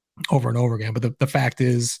over and over again. But the fact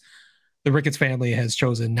is, the Ricketts family has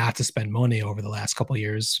chosen not to spend money over the last couple of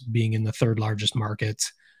years, being in the third largest market,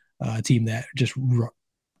 a team that just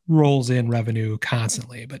rolls in revenue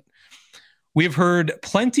constantly. But we have heard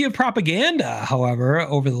plenty of propaganda, however,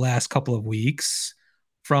 over the last couple of weeks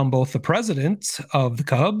from both the president of the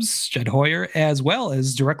Cubs, Jed Hoyer, as well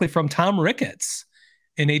as directly from Tom Ricketts,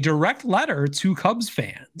 in a direct letter to Cubs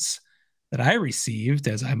fans that I received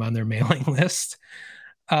as I'm on their mailing list,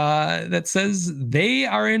 that says they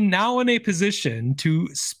are now in a position to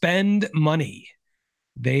spend money.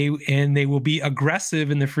 They will be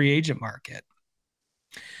aggressive in the free agent market.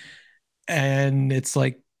 And it's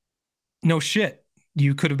like, no shit,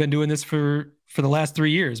 you could have been doing this for the last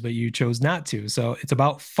 3 years, but you chose not to. So it's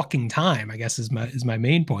about fucking time, I guess, is my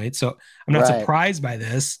main point. So I'm not surprised by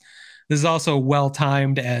this. This is also well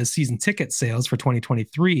timed as season ticket sales for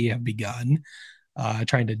 2023 have begun,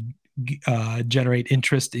 trying to generate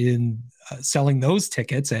interest in selling those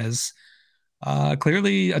tickets, as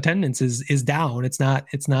clearly attendance is down. It's not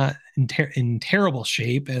in terrible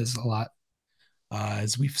shape as a lot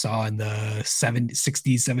as we saw in the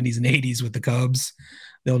 60s, 70s, and 80s with the Cubs.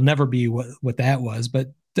 They'll never be what that was,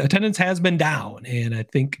 but the attendance has been down, and I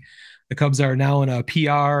think the Cubs are now in a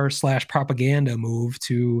PR/propaganda move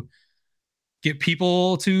to get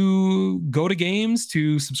people to go to games,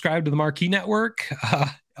 to subscribe to the Marquee Network,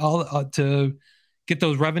 to get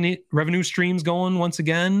those revenue streams going once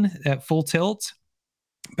again at full tilt.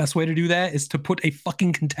 Best way to do that is to put a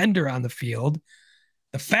fucking contender on the field.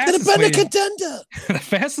 The fastest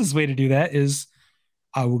way to do that is,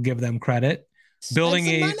 I will give them credit, building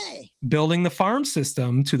the farm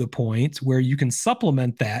system to the point where you can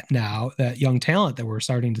supplement that young talent that we're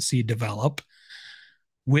starting to see develop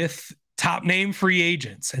with top name free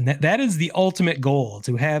agents. And that is the ultimate goal,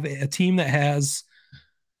 to have a team that has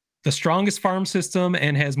the strongest farm system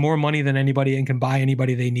and has more money than anybody and can buy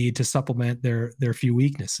anybody they need to supplement their few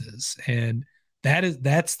weaknesses. And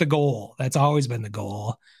that's the goal. That's always been the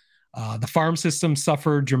goal. The farm system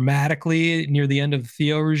suffered dramatically near the end of the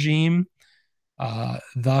Theo regime.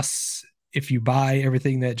 Thus, if you buy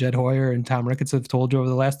everything that Jed Hoyer and Tom Ricketts have told you over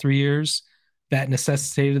the last 3 years, that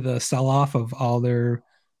necessitated the sell-off of all their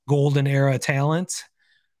golden era talent.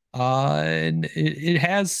 And it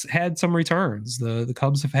has had some returns. The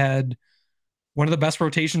Cubs have had one of the best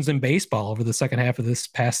rotations in baseball over the second half of this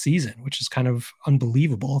past season, which is kind of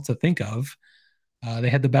unbelievable to think of. They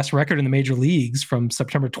had the best record in the major leagues from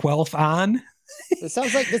September 12th on. It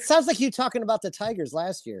sounds like you talking about the Tigers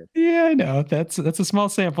last year. Yeah, I know. That's a small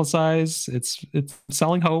sample size. It's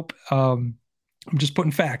selling hope. I'm just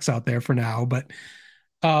putting facts out there for now, but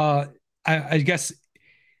I guess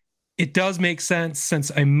it does make sense,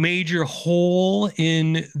 since a major hole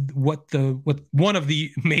in what one of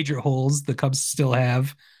the major holes the Cubs still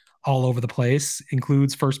have all over the place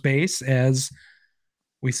includes first base, as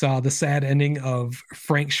we saw the sad ending of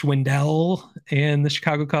Frank Schwindel and the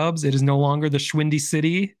Chicago Cubs. It is no longer the Schwindy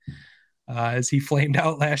City, as he flamed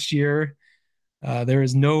out last year. There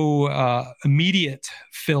is no immediate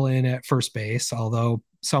fill-in at first base, although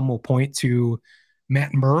some will point to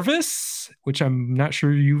Matt Mervis, which I'm not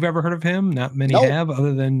sure you've ever heard of him. Not many have,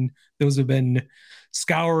 other than those who've been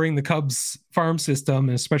scouring the Cubs farm system,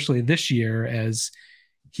 and especially this year, as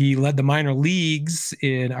he led the minor leagues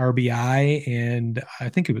in RBI, and I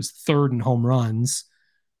think it was third in home runs,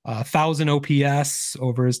 1,000 OPS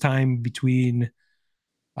over his time between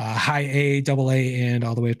high A, double A, and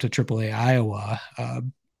all the way up to triple A Iowa.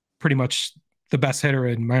 Pretty much the best hitter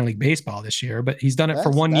in minor league baseball this year, but he's done it for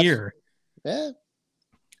 1 year. Yeah.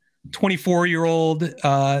 24-year-old,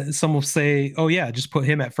 some will say, oh yeah, just put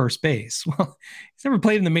him at first base. Well, he's never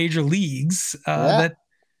played in the major leagues.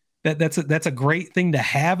 That's a great thing to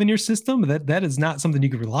have in your system. That is not something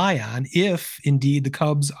you can rely on if indeed the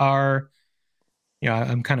Cubs are,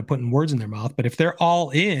 I'm kind of putting words in their mouth, but if they're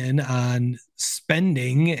all in on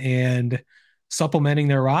spending and supplementing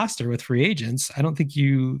their roster with free agents, I don't think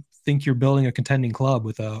you're building a contending club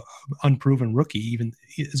with a unproven rookie, even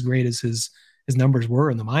as great as his numbers were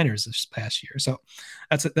in the minors this past year. So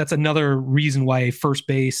that's another reason why a first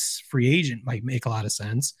base free agent might make a lot of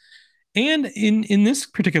sense. And in this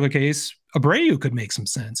particular case, Abreu could make some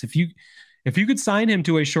sense. If you could sign him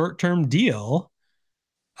to a short-term deal,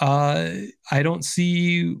 I don't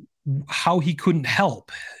see how he couldn't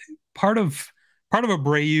help. Part of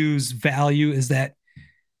Abreu's value is that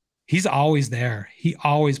he's always there. He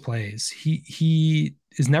always plays. He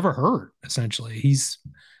is never hurt, essentially.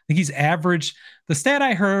 I think he's averaged. The stat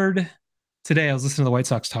I heard today, I was listening to the White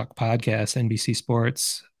Sox Talk podcast, NBC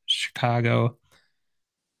Sports, Chicago.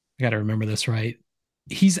 I got to remember this right.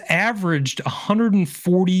 He's averaged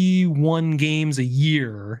 141 games a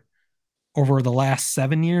year over the last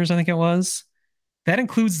 7 years, I think it was. That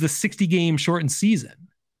includes the 60-game shortened season.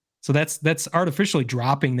 So that's artificially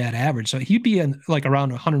dropping that average. So he'd be in like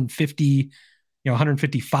around 150,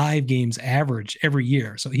 155 games average every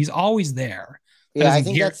year. So he's always there. Yeah,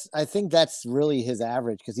 I think that's really his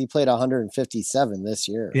average, because he played 157 this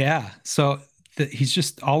year. Yeah, so he's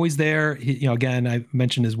just always there. Again, I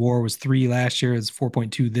mentioned his WAR was 3 last year. It's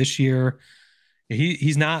 4.2 this year.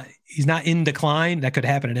 He's not in decline. That could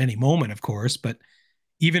happen at any moment, of course. But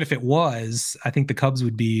even if it was, I think the Cubs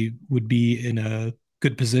would be in a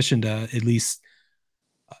good position to at least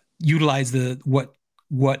utilize what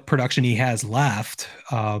what production he has left.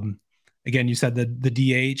 Again, you said that the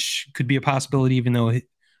DH could be a possibility, even though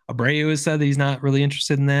Abreu has said that he's not really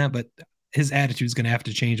interested in that, but his attitude is going to have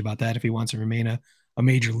to change about that if he wants to remain a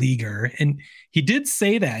major leaguer. And he did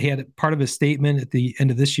say that. He had part of his statement at the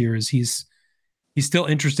end of this year is he's still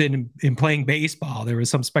interested in playing baseball. There was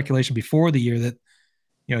some speculation before the year that,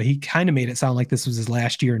 he kind of made it sound like this was his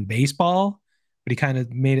last year in baseball, but he kind of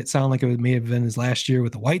made it sound like it may have been his last year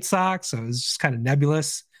with the White Sox. So it was just kind of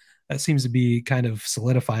nebulous. That seems to be kind of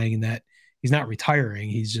solidifying in that he's not retiring.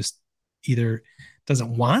 He's just either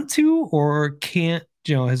doesn't want to or can't,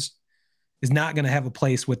 is not going to have a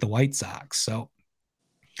place with the White Sox.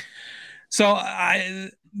 So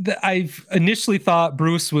I've initially thought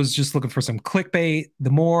Bruce was just looking for some clickbait. The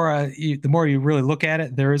more you really look at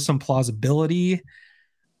it, there is some plausibility.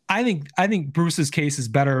 I think Bruce's case is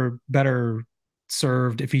better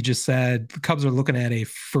served if he just said the Cubs are looking at a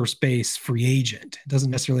first base free agent. It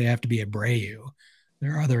doesn't necessarily have to be Abreu.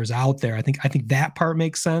 There are others out there. I think that part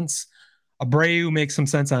makes sense. Abreu makes some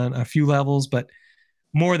sense on a few levels, but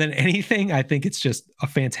more than anything, I think it's just a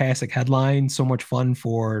fantastic headline. So much fun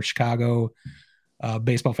for Chicago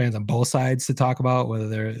baseball fans on both sides to talk about,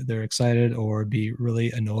 whether they're excited or be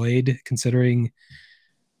really annoyed, considering,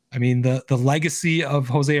 I mean, the legacy of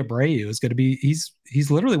Jose Abreu is going to be,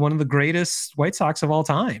 he's literally one of the greatest White Sox of all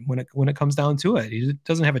time when it comes down to it. He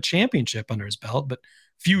doesn't have a championship under his belt, but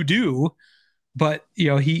few do. But,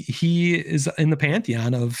 he is in the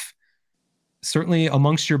pantheon of certainly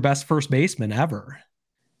amongst your best first basemen ever.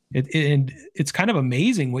 And it's kind of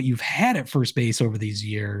amazing what you've had at first base over these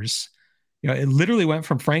years. It literally went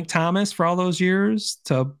from Frank Thomas for all those years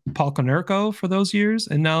to Paul Konerko for those years,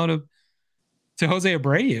 and now to Jose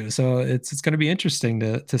Abreu. So it's going to be interesting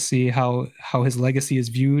to see how his legacy is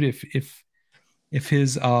viewed. If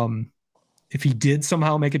he did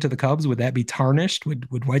somehow make it to the Cubs, would that be tarnished?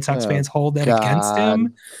 Would White Sox fans hold that against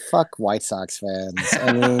him? Fuck White Sox fans.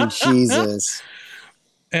 I mean, Jesus.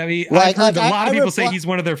 I mean, I've heard a lot of people say he's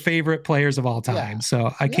one of their favorite players of all time. Yeah,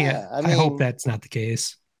 so I can't. Yeah, I hope that's not the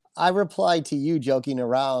case. I replied to you joking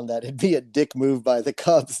around that it'd be a dick move by the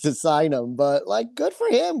Cubs to sign him, but good for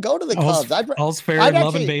him. Go to the Cubs. All's fair in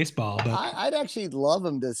love and baseball. But I'd actually love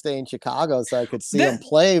him to stay in Chicago so I could see him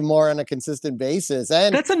play more on a consistent basis.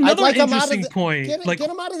 And that's another interesting point. Get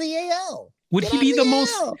him out of the AL. Would he be the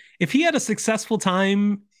most, if he had a successful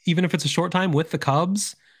time, even if it's a short time with the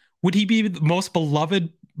Cubs, would he be the most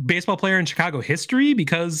beloved baseball player in Chicago history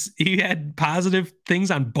because he had positive things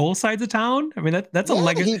on both sides of town? I mean, that's a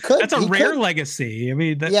legacy. That's a rare legacy. I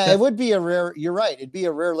mean, it would be a rare. You're right. It'd be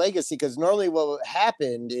a rare legacy because normally what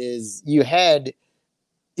happened is you had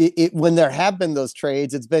it when there have been those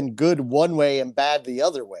trades. It's been good one way and bad the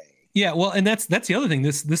other way. Yeah, well, and that's the other thing.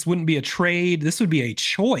 This wouldn't be a trade. This would be a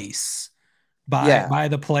choice by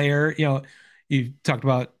the player. You talked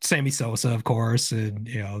about Sammy Sosa, of course, and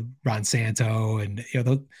Ron Santo, and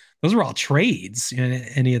those were all trades.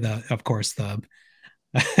 Any of the, of course, the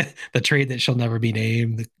trade that shall never be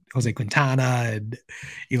named, the Jose Quintana and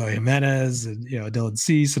Eloy Jimenez and Dylan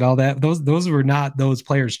Cease and all that. Those were not those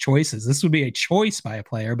players' choices. This would be a choice by a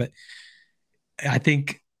player, but I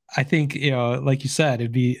think like you said,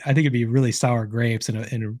 it'd be really sour grapes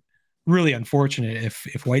and really unfortunate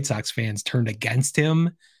if White Sox fans turned against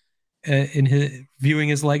him in his viewing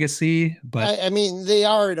his legacy. But I mean, they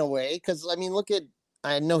are in a way, because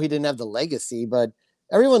I know he didn't have the legacy, but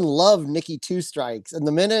everyone loved Nicky Two Strikes, and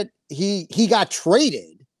the minute he got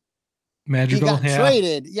traded,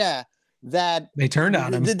 that they turned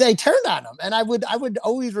on him. They turned on him, and I would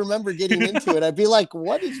always remember getting into it. I'd be like,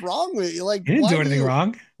 "What is wrong with you? Like, he didn't do anything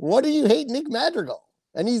wrong. What do you hate Nick Madrigal?"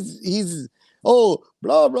 And he's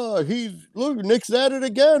blah blah. Nick's at it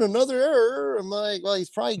again, another error. I'm like, well,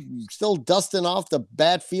 he's probably still dusting off the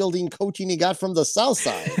bad fielding coaching he got from the South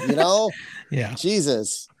Side, Yeah.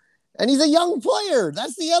 Jesus. And he's a young player.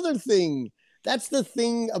 That's the other thing. That's the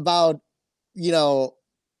thing about,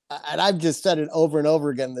 and I've just said it over and over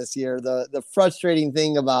again this year. The frustrating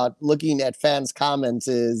thing about looking at fans' comments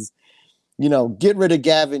is, get rid of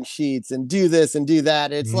Gavin Sheets and do this and do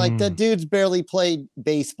that. It's like that dude's barely played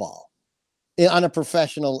baseball on a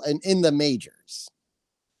professional and in the majors.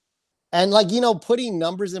 And putting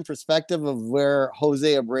numbers in perspective of where Jose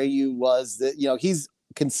Abreu was, that, he's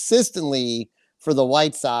consistently for the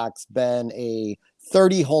White Sox been a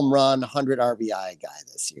 30 home run, 100 RBI guy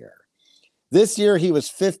this year. This year he was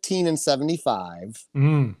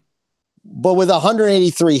 15-75, but with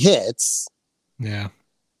 183 hits. Yeah.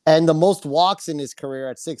 And the most walks in his career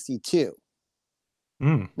at 62.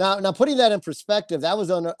 Now, putting that in perspective, that was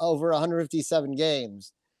on over 157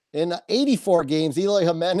 games. In 84 games, Eloy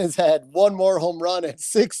Jimenez had one more home run at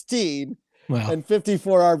 16 and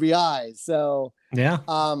 54 RBIs. So yeah.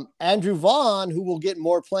 Andrew Vaughn, who will get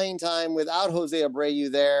more playing time without Jose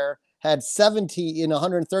Abreu there, had 70 in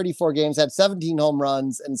 134 games, had 17 home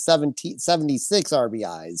runs and 76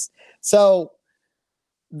 RBIs. So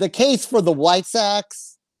the case for the White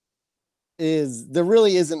Sox is there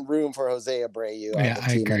really isn't room for Jose Abreu on the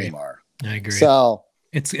team anymore. I agree. So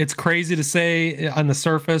it's crazy to say on the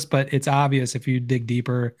surface, but it's obvious if you dig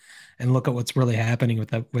deeper and look at what's really happening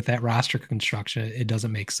with that roster construction. It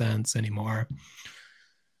doesn't make sense anymore.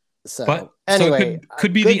 So anyway, it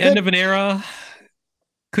could be the end of an era.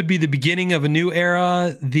 Could be the beginning of a new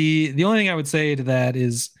era. The only thing I would say to that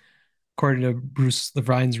is, according to Bruce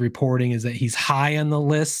Levine's reporting, is that he's high on the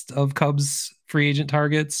list of Cubs free agent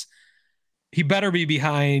targets. He better be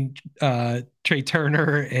behind Trey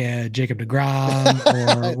Turner and Jacob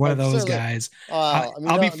deGrom or one of those guys.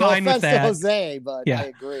 I'll be fine with that. Jose, but I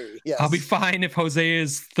agree. Yes. I'll be fine if Jose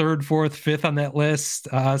is third, fourth, fifth on that list,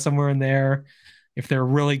 somewhere in there. If they're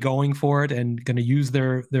really going for it and going to use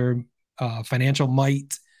their financial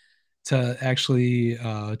might to actually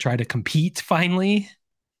try to compete finally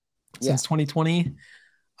since 2020.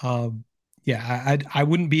 I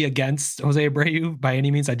wouldn't be against Jose Abreu by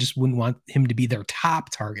any means. I just wouldn't want him to be their top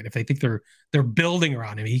target. If they think they're building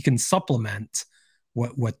around him, he can supplement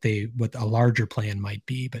what a larger plan might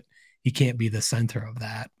be, but he can't be the center of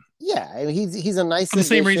that. Yeah, I mean, he's a nice. For the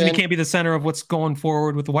same reason he can't be the center of what's going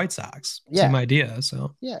forward with the White Sox. Same idea.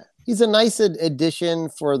 So he's a nice addition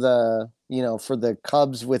for the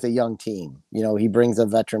Cubs with a young team. He brings a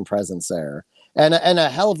veteran presence there and a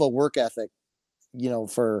hell of a work ethic.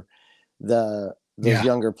 For those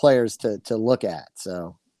younger players to look at.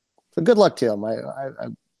 So good luck to him. I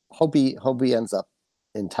hope he ends up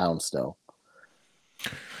in town still.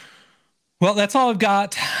 Well, that's all I've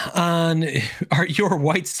got on your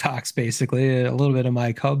White Sox, basically. A little bit of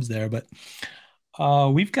my Cubs there, but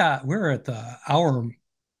we're at the hour.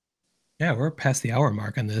 Yeah, we're past the hour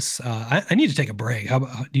mark on this. I need to take a break. Do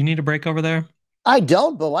you need a break over there? I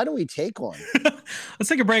don't, but why don't we take one? Let's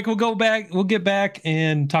take a break. We'll go back. We'll get back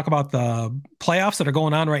and talk about the playoffs that are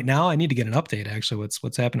going on right now. I need to get an update, actually.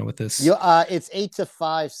 What's happening with this? It's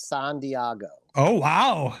 8-5 San Diego. Oh,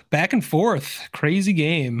 wow. Back and forth. Crazy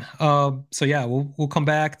game. We'll come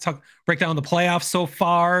back, break down the playoffs so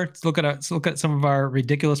far. Let's look at some of our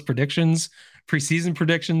ridiculous predictions, preseason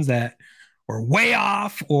predictions that were way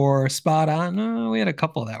off or spot on. We had a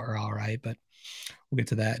couple that were all right, but we'll get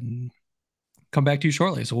to that and come back to you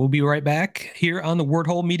shortly. So we'll be right back here on the Word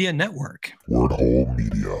Hole Media Network. Word Hole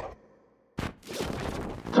Media.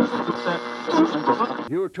 If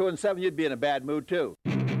you were 2-7, you'd be in a bad mood too.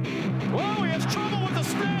 Whoa, he has trouble with the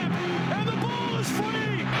snap, and the ball is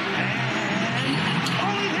free. And he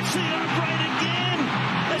hits the upright again.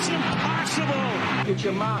 That's impossible. Get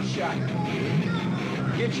your mouth shut.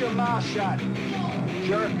 Get your mouth shut.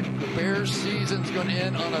 Jerk. The Bears' season's going to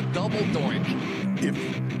end on a double doink. If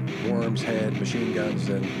Worms had machine guns,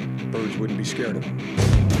 then birds wouldn't be scared of them.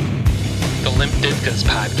 The Limp Ditkas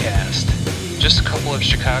Podcast. Just a couple of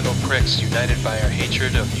Chicago pricks united by our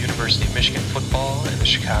hatred of University of Michigan football and the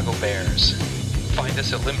Chicago Bears. Find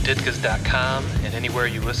us at limpditkas.com and anywhere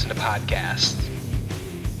you listen to podcasts.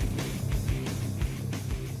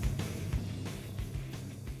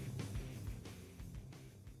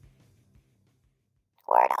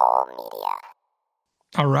 Word Hole Media.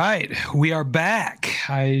 All right, we are back.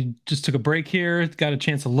 I just took a break here, got a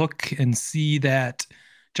chance to look and see that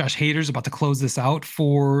Josh Hader's about to close this out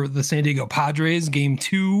for the San Diego Padres, game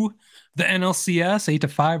 2, the NLCS,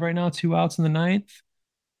 8-5 right now, 2 outs in the 9th.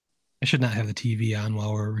 I should not have the TV on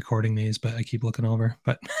while we're recording these, but I keep looking over.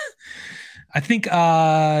 But I think,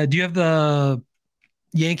 do you have the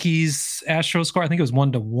Yankees Astros score? I think it was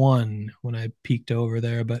 1-1 when I peeked over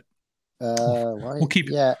there, but we'll keep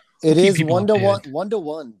it. Yeah. It is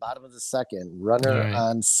 1-1, bottom of the second. Runner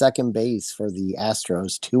on second base for the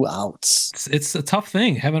Astros, 2 outs. It's a tough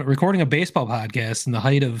thing recording a baseball podcast in the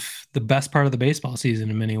height of the best part of the baseball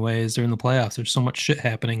season in many ways during the playoffs. There's so much shit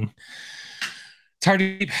happening. It's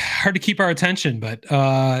hard to keep our attention, but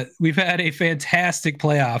we've had a fantastic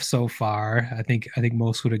playoff so far. I think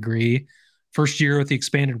most would agree. First year with the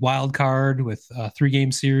expanded wild card with a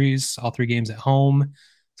 3-game series, all 3 games at home.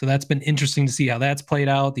 So that's been interesting to see how that's played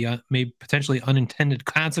out, the maybe potentially unintended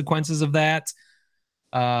consequences of that.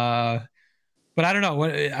 But I don't know.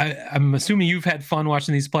 I'm assuming you've had fun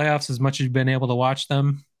watching these playoffs as much as you've been able to watch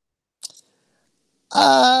them.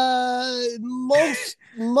 I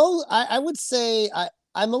would say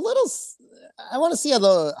I'm a little. I want to see how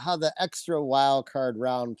the extra wild card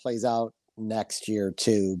round plays out. next year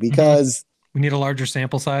too, because we need a larger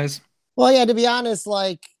sample size. Well, yeah, to be honest,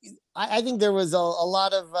 like I think there was a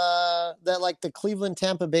lot of that, like the Cleveland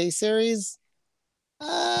Tampa Bay series.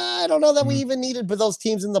 I don't know that we even needed those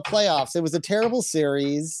teams in the playoffs. It was a terrible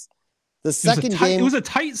series. The second game, it was a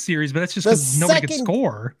tight series, but that's just because nobody could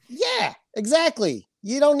score. Yeah, exactly.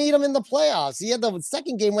 You don't need them in the playoffs. The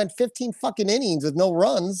second game went 15 fucking innings with no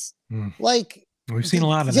runs. Like we've seen a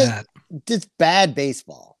lot of that. Just bad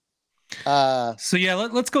baseball. So yeah,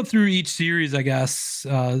 let's go through each series, I guess,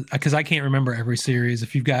 because I can't remember every series.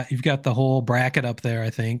 If you've got the whole bracket up there,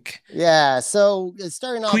 I think. Yeah. So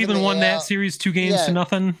starting off, Cleveland won that series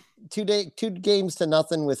 2-0. 2 games to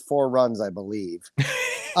nothing with 4 runs, I believe.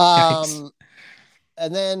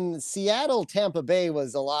 And then Seattle Tampa Bay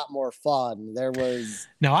was a lot more fun.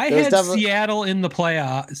 I had Seattle in the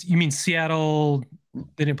playoffs. You mean Seattle?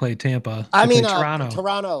 They didn't play Tampa. I mean Toronto.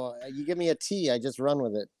 Toronto. You give me a T, I just run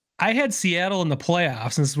with it. I had Seattle in the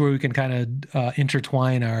playoffs. This is where we can kind of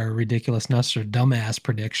intertwine our ridiculousness or dumbass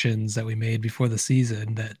predictions that we made before the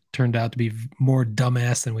season that turned out to be more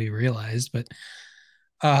dumbass than we realized. But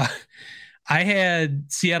I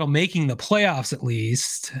had Seattle making the playoffs at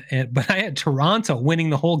least, but I had Toronto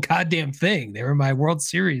winning the whole goddamn thing. They were my World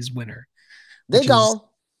Series winner. They go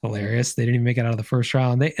hilarious. They didn't even make it out of the first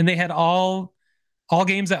round. They had all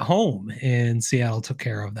games at home, and Seattle took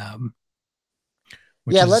care of them.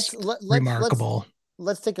 Let's remarkable.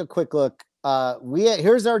 Let's take a quick look.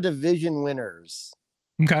 Here's our division winners.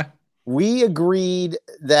 Okay. We agreed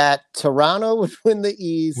that Toronto would win the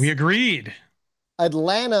East. We agreed.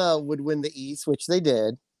 Atlanta would win the East, which they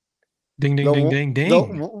did. Ding, ding, ding, ding, ding. The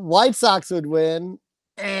White Sox would win.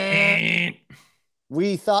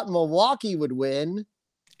 We thought Milwaukee would win.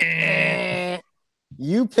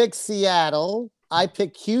 You picked Seattle. I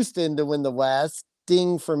picked Houston to win the West.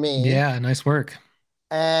 Ding for me. Yeah, nice work.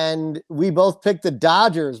 And we both picked the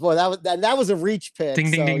Dodgers. Boy, that was a reach pick.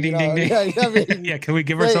 Ding, ding, ding, ding, ding. Yeah, can we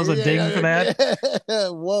give ourselves a ding for that?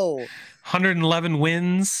 Whoa. 111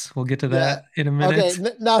 wins. We'll get to that in a minute.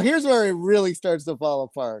 Okay, now here's where it really starts to fall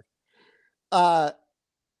apart.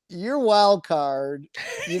 Your wild card,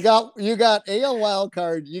 you got AL wild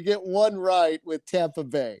card. You get one right with Tampa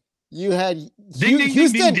Bay. You had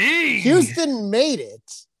Houston. Houston made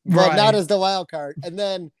it, but not as the wild card. And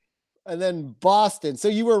then Boston. So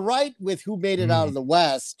you were right with who made it out of the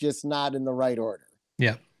West, just not in the right order.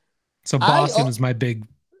 Yeah. So Boston was my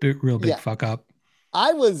real big fuck up.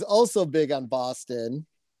 I was also big on Boston,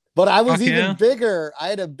 but I was even bigger. I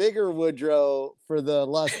had a bigger Woodrow for the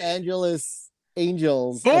Los Angeles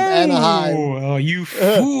Angels of Anaheim. Oh, you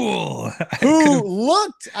fool.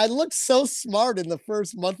 I looked so smart in the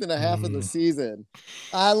first month and a half of the season.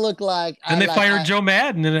 I looked like... And they fired Joe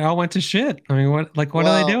Madden and it all went to shit. I mean, what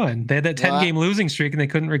are they doing? They had that 10-game losing streak and they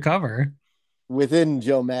couldn't recover. Within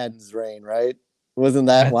Joe Madden's reign, right? Wasn't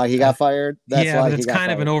that why he got fired? That's why but it's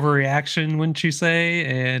kind of an overreaction, wouldn't you say?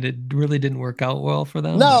 And it really didn't work out well for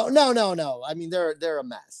them. No. I mean, they're a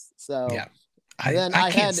mess. So yeah,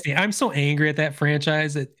 I can't stand. I'm so angry at that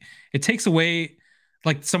franchise. It takes away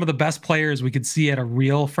like some of the best players we could see at a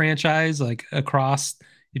real franchise, like across.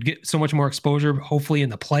 You'd get so much more exposure, hopefully in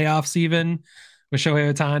the playoffs, even with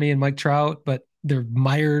Shohei Ohtani and Mike Trout. But they're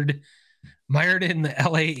mired in the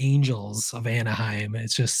LA Angels of Anaheim.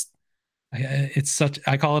 It's just.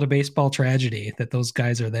 I call it a baseball tragedy that those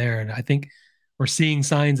guys are there. And I think we're seeing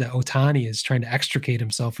signs that Ohtani is trying to extricate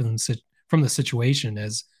himself from the situation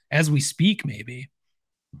as we speak, maybe.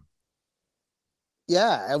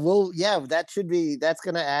 Yeah. Well, that's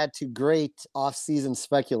going to add to great off-season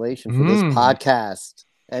speculation for this podcast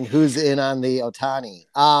and who's in on the Ohtani.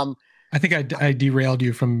 I think I derailed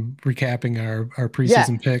you from recapping our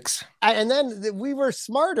preseason picks. And then we were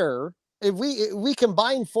smarter. If we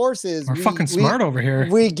combine forces, we're fucking smart over here.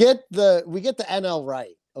 We get the NL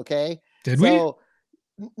right. Okay. Did we?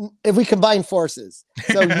 If we combine forces,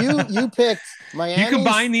 so you picked Miami. You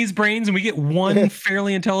combine these brains and we get one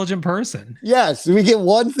fairly intelligent person. Yes, we get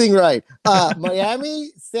one thing right.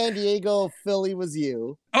 Miami, San Diego, Philly was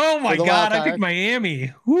you. Oh my God, I picked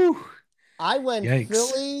Miami. Woo. I went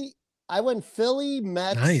Philly,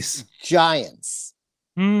 Mets, Giants.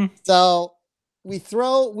 So. We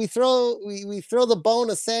throw the bone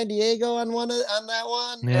of San Diego on that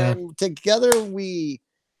one, and together we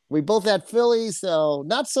both had Philly, so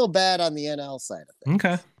not so bad on the NL side of things.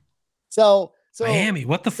 Okay. So Miami,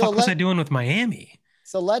 what the fuck was I doing with Miami?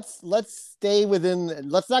 So let's stay within.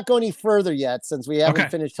 Let's not go any further yet, since we haven't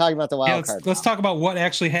finished talking about the wild card. Let's talk about what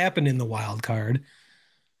actually happened in the wild card.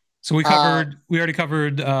 So we already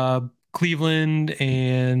covered Cleveland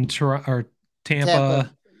and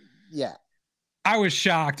Tampa. Yeah. I was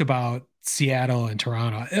shocked about Seattle and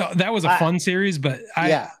Toronto. That was a fun series, but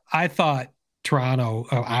I thought Toronto,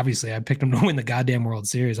 obviously I picked them to win the goddamn World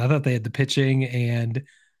Series. I thought they had the pitching and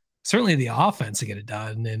certainly the offense to get it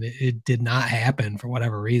done, and it did not happen for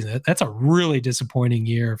whatever reason. That's a really disappointing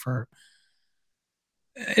year for,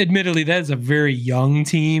 admittedly, that is a very young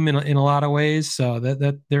team in a lot of ways, so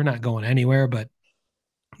that they're not going anywhere, but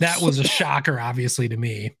that was a shocker, obviously, to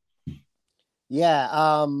me.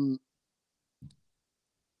 Yeah.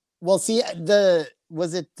 Well, see, so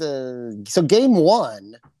game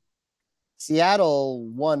 1, Seattle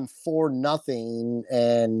won 4-0,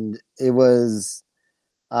 and it was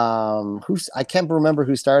I can't remember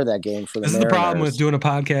who started that game for the Mariners. This is the problem with doing a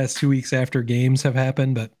podcast 2 weeks after games have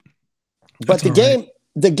happened, but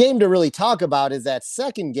the game to really talk about is that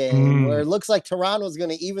second game where it looks like Toronto's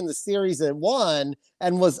going to even the series at 1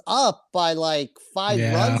 and was up by like 5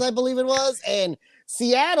 runs, I believe it was, and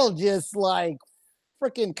Seattle just like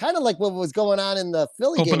freaking kind of like what was going on in the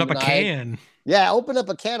Philly game. Opened up a can. Yeah, opened up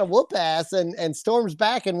a can of whoop ass and storms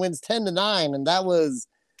back and wins 10-9, and that was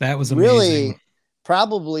amazing. Really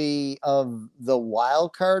probably of the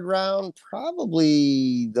wild card round,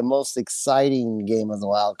 probably the most exciting game of the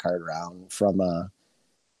wild card round from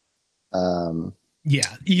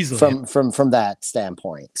easily from that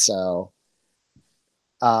standpoint. So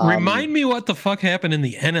remind me what the fuck happened in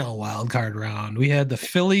the NL wild card round. We had the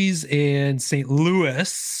Phillies and St.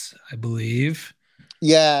 Louis, I believe.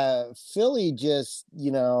 Yeah, Philly just,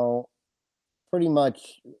 pretty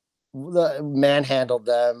much manhandled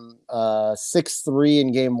them 6-3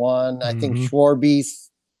 in game 1. I think Schwarber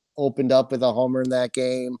opened up with a homer in that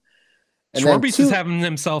game. And Schwarber is having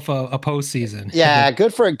himself a postseason. Yeah,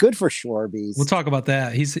 good for Schwarber. We'll talk about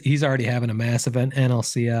that. He's already having a massive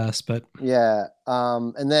NLCS, but yeah.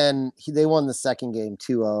 And then they won the second game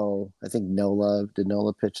 2-0. I think did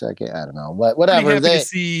Nola pitch that game? I don't know. Whatever. Happy to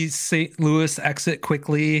see St. Louis exit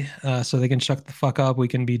quickly, so they can shut the fuck up. We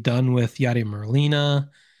can be done with Yadier Molina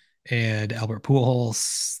and Albert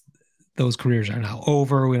Pujols. Those careers are now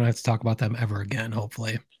over. We don't have to talk about them ever again,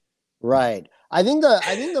 hopefully. Right. I think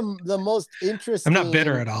the most interesting. I'm not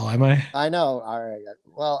bitter at all, am I? I know. All right.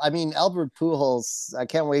 Well, I mean, Albert Pujols. I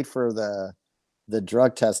can't wait for the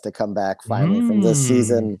drug test to come back finally from this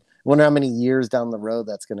season. Wonder how many years down the road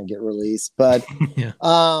that's going to get released. But yeah.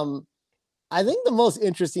 I think the most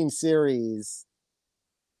interesting series,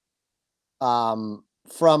 from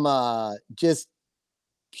just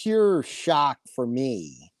pure shock for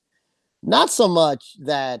me, not so much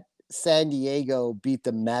that San Diego beat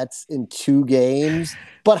the Mets in 2 games,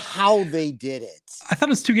 but how they did it. I thought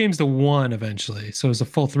it was 2-1 eventually, so it was a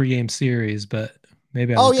full 3-game series. But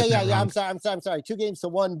maybe. I'm sorry.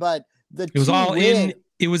 2-1, but it was all in.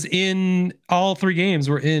 It was in all 3 games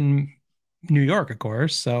were in New York, of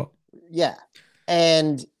course. So yeah,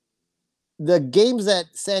 and the games that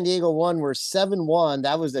San Diego won were 7-1.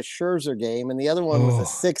 That was the Scherzer game, and the other one was a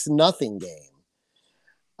 6-0 game.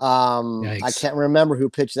 I can't remember who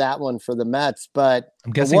pitched that one for the Mets, but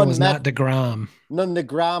I'm guessing it was not DeGrom. No,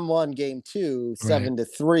 DeGrom won game 2,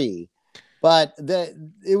 7-3. But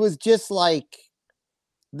it was just like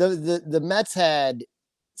the Mets had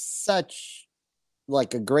such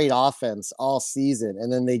like a great offense all season,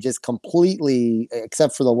 and then they just completely,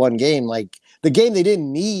 except for the one game, like the game they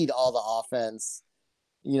didn't need all the offense.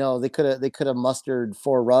 They could have mustered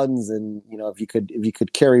 4 runs, and if you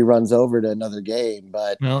could carry runs over to another game.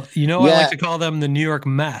 But I like to call them the New York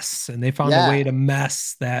mess, and they found a way to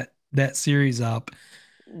mess that series up.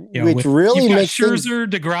 Which really makes Scherzer,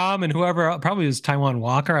 DeGrom, and whoever probably was Taijuan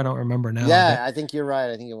Walker. I don't remember now. Yeah, I think you're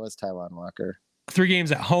right. I think it was Taijuan Walker. 3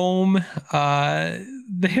 games at home.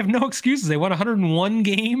 They have no excuses. They won 101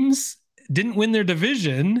 games, didn't win their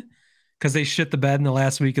division, because they shit the bed in the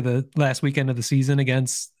last weekend of the season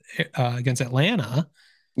against Atlanta.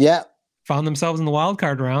 Yeah. Found themselves in the wild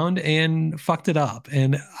card round and fucked it up.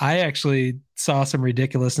 And I actually saw some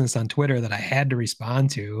ridiculousness on Twitter that I had to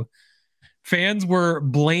respond to. Fans were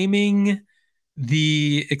blaming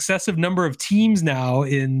the excessive number of teams now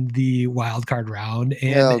in the wild card round.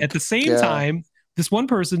 And at the same time, this one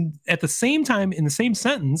person at the same time in the same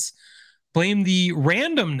sentence blamed the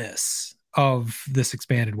randomness of this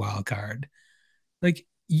expanded wild card. Like,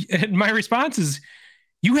 and my response is,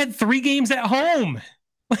 you had 3 games at home.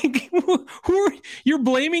 Like, you're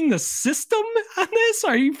blaming the system on this?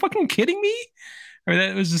 Are you fucking kidding me? Or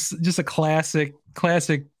that was just a classic.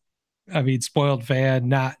 I mean, spoiled fan,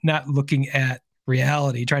 not looking at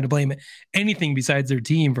reality, trying to blame anything besides their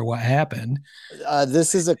team for what happened.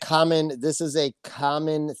 This is a common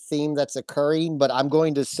theme that's occurring, but I'm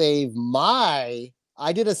going to save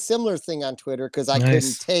I did a similar thing on Twitter because I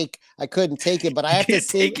couldn't take it, but I have to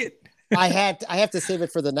save it. I have to save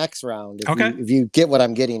it for the next round. Okay. If you get what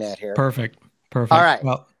I'm getting at here. Perfect. All right.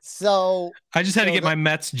 Well, so I just had to get my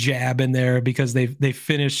Mets jab in there because they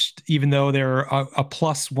finished, even though they're a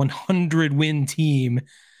plus 100 win team,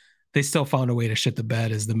 they still found a way to shit the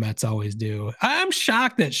bed, as the Mets always do. I'm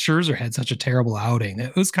shocked that Scherzer had such a terrible outing.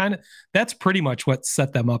 It was that's pretty much what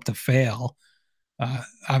set them up to fail.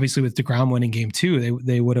 Obviously, with DeGrom winning game 2,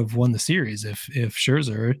 they would have won the series if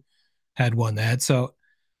Scherzer had won that. So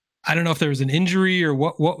I don't know if there was an injury or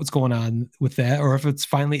what was going on with that, or if it's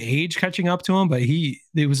finally age catching up to him. But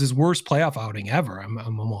it was his worst playoff outing ever. I'm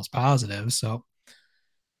almost positive. So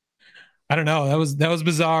I don't know. That was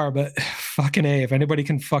bizarre, but fucking A, if anybody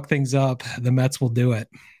can fuck things up, the Mets will do it.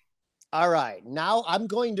 All right. Now I'm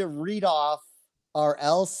going to read off our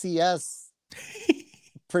LCS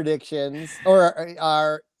predictions, or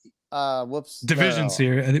our division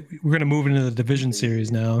series. I think we're going to move into the division series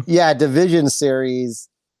now. Yeah, division series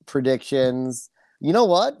predictions. You know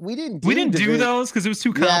what? We didn't do those because it was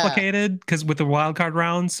too complicated because with the wild card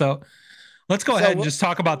round. So let's go ahead and just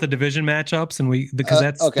talk about the division matchups, and because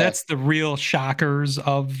that's the real shockers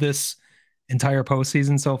of this entire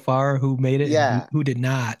postseason so far. Who made it? And who did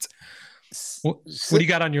not? What do you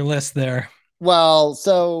got on your list there? Well,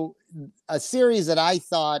 so a series that I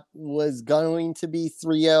thought was going to be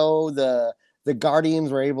 3-0. The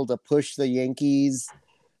Guardians were able to push the Yankees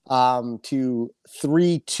to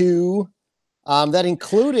 3-2.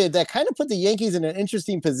 That kind of put the Yankees in an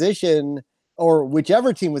interesting position, or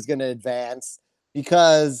whichever team was going to advance,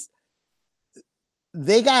 because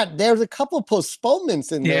there's a couple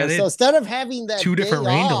postponements in there. So instead of having that 2 different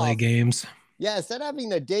rain delay games. Yeah, instead of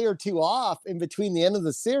having a day or 2 off in between the end of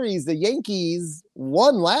the series, the Yankees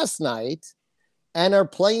won last night and are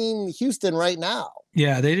playing Houston right now.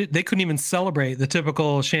 Yeah, they couldn't even celebrate the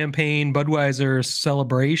typical champagne Budweiser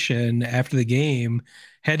celebration after the game.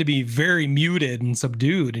 Had to be very muted and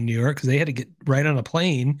subdued in New York because they had to get right on a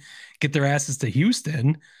plane, get their asses to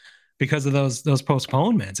Houston because of those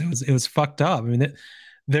postponements. It was fucked up. I mean,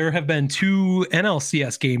 there have been 2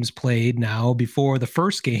 NLCS games played now before the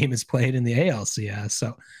first game is played in the ALCS.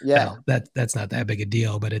 So yeah, that's not that big a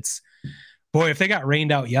deal, but boy, if they got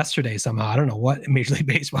rained out yesterday somehow, I don't know what Major League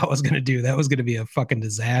Baseball was going to do. That was going to be a fucking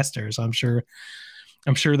disaster. So I'm sure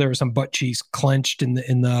there were some butt cheeks clenched in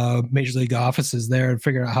the Major League offices there and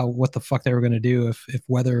figuring out what the fuck they were going to do if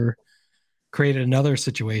weather created another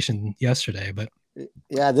situation yesterday. But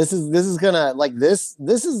yeah, this is gonna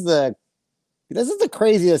this is the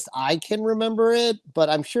craziest I can remember it, but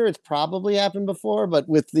I'm sure it's probably happened before. But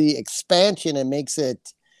with the expansion, it makes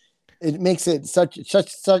it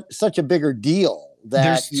such a bigger deal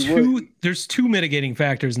that there's two mitigating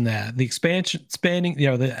factors in that: the expanding,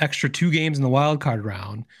 the extra 2 games in the wild card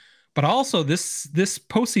round, but also this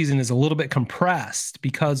postseason is a little bit compressed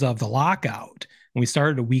because of the lockout. And we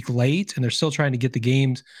started a week late, and they're still trying to get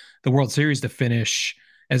the World Series to finish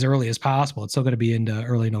as early as possible. It's still going to be into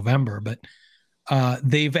early November, but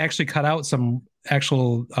they've actually cut out some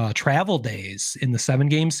actual travel days in the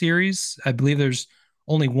 7-game series. I believe there's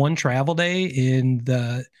only 1 travel day in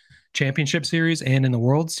the Championship Series and in the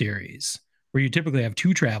World Series, where you typically have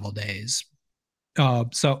 2 travel days.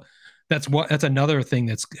 So that's another thing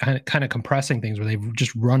that's kind of compressing things, where they've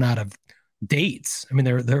just run out of dates. I mean,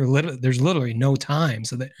 there's literally no time.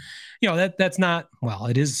 So that that's not, well,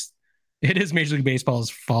 it is Major League Baseball's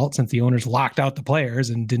fault, since the owners locked out the players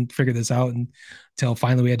and didn't figure this out until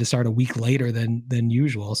finally we had to start a week later than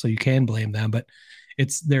usual. So you can blame them, but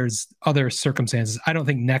there's other circumstances. I don't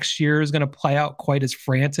think next year is going to play out quite as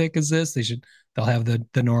frantic as this. They'll have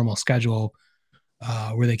the normal schedule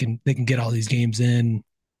where they can get all these games in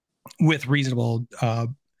with reasonable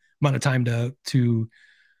amount of time to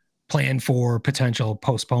plan for potential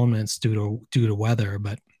postponements due to weather.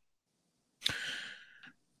 But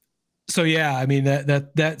so yeah, I mean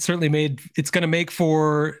that certainly it's going to make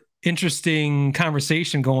for interesting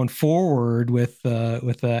conversation going forward with the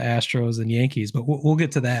Astros and Yankees, but we'll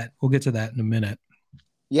get to that. We'll get to that in a minute.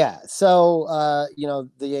 Yeah. So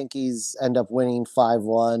the Yankees end up winning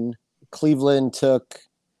 5-1. Cleveland took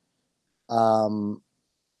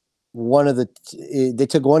they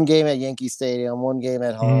took 1 game at Yankee Stadium, 1 game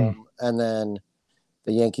at home, and then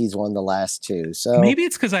the Yankees won the last 2. So maybe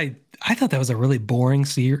it's because I thought that was a really boring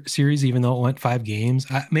series, even though it went 5 games.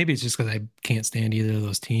 Maybe it's just because I can't stand either of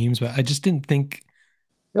those teams, but I just didn't think.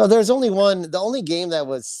 There's only one. The only game that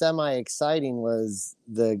was semi-exciting was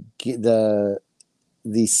the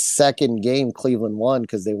the second game Cleveland won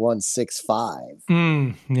because they won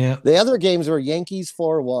 6-5. Yeah. The other games were Yankees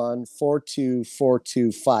 4-1, 4-2,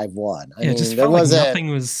 4-2, 5-1. I mean, just there felt like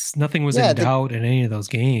wasn't nothing was in doubt in any of those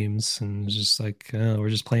games, and it was just like we're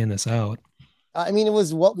just playing this out. I mean, it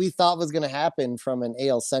was what we thought was going to happen from an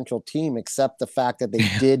AL Central team, except the fact that they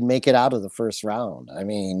did make it out of the first round. I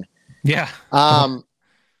mean,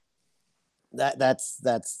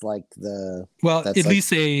 that's like the at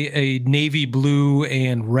least a navy blue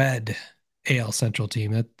and red AL Central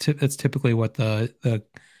team. That's typically what the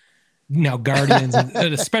now Guardians,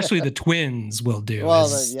 and especially the Twins, will do.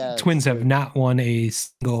 Twins have not won a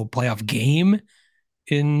single playoff game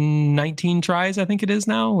in 19 tries, I think it is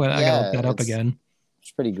now. I gotta look that up again.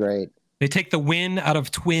 It's pretty great. They take the win out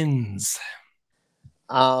of Twins.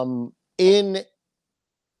 That's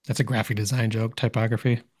a graphic design joke,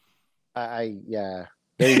 typography. There you go.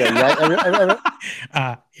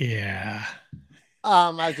 Right? Yeah. I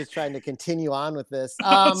was just trying to continue on with this.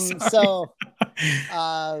 So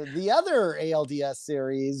the other ALDS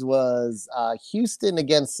series was Houston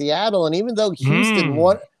against Seattle, and even though Houston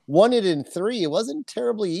won it in 3, it wasn't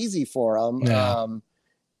terribly easy for them. Yeah.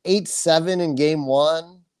 8-7 in game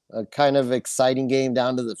 1, a kind of exciting game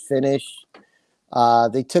down to the finish.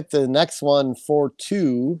 They took the next one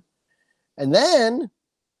 4-2, and then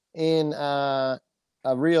in a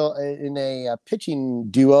pitching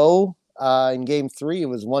duo in game 3, it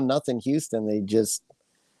was 1-0 Houston. They just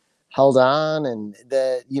held on, and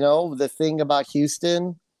the thing about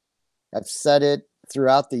Houston, I've said it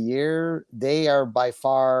throughout the year, they are by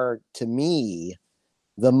far, to me,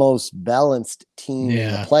 the most balanced team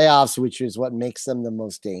in the playoffs, which is what makes them the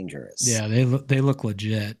most dangerous. Yeah, they look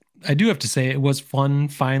legit. I do have to say it was fun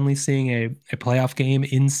finally seeing a playoff game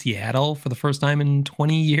in Seattle for the first time in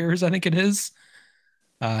 20 years, I think it is.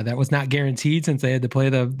 That was not guaranteed since they had to play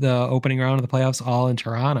the opening round of the playoffs all in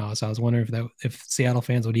Toronto. So I was wondering if Seattle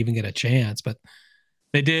fans would even get a chance, but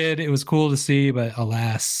they did. It was cool to see, but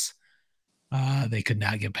alas, they could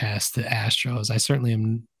not get past the Astros. I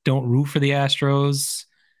certainly don't root for the Astros.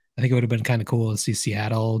 I think it would have been kind of cool to see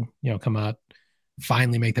Seattle, come out,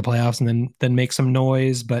 finally make the playoffs, and then make some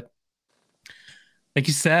noise. But like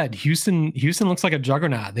you said, Houston looks like a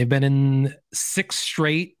juggernaut. They've been in 6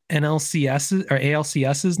 straight NLCSs or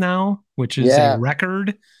ALCSs now, which is a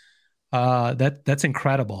record. That's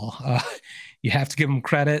incredible. You have to give them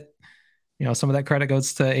credit. Some of that credit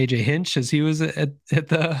goes to AJ Hinch as he was at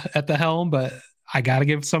the helm, but I got to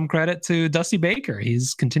give some credit to Dusty Baker.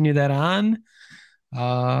 He's continued that on.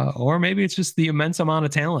 Or maybe it's just the immense amount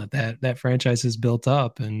of talent that franchise has built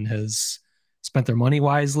up and has spent their money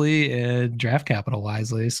wisely and draft capital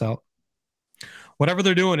wisely. So whatever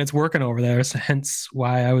they're doing, it's working over there. So hence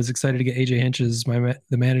why I was excited to get AJ Hinch as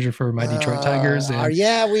the manager for my Detroit Tigers. And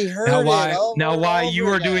we heard why you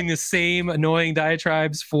are doing the same annoying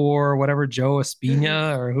diatribes for whatever Joe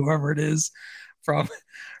Espina or whoever it is from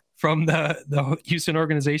the Houston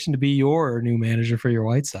organization to be your new manager for your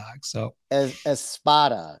White Sox. So as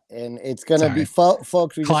Espada, and it's going to be folks.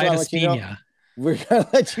 We're going to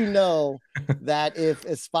let you know that if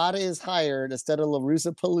Espada is hired instead of La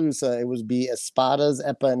Russa Palooza, it would be Espada's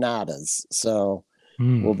Empanadas. So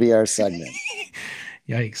will be our segment.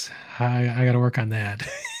 Yikes! I got to work on that.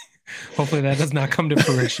 Hopefully that does not come to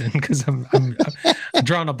fruition because I'm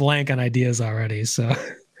drawing a blank on ideas already. So.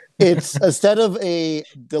 It's instead of a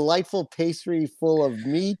delightful pastry full of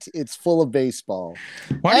meat, it's full of baseball.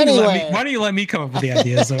 Why don't you let me come up with the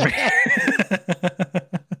ideas over here?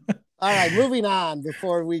 All right, moving on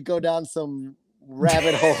before we go down some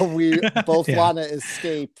rabbit hole we both want to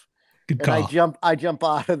escape. Good call. And I jump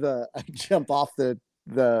off the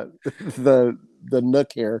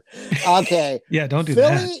nook here. Okay. Yeah, don't do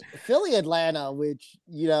that. Philly Atlanta, which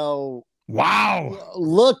wow,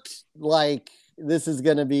 looked like this is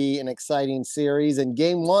going to be an exciting series, and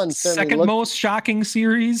game 1 second most shocking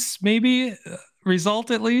series, maybe result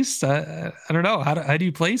at least. I don't know how do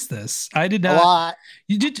you place this. I did not.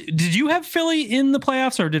 Did you have Philly in the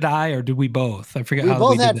playoffs, or did I, or did we both? I forget. We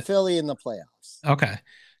both had Philly in the playoffs. Okay,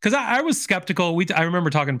 because I was skeptical. I remember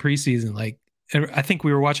talking preseason. Like I think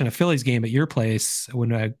we were watching a Phillies game at your place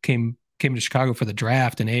when I came to Chicago for the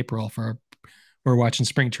draft in April. We were watching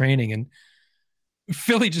spring training, and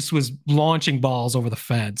Philly just was launching balls over the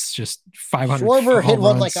fence, just 500. Schwarber hit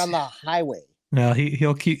one like on the highway. Well,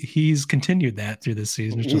 he's continued that through this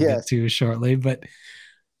season, which we'll get to shortly. But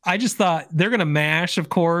I just thought they're going to mash, of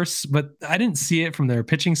course, but I didn't see it from their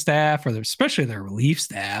pitching staff or especially their relief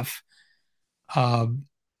staff. I'm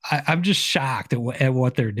just shocked at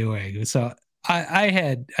what they're doing. So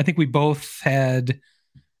I think we both had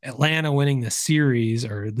Atlanta winning the series,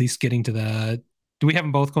 or at least getting to the Do we have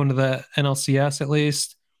them both going to the NLCS at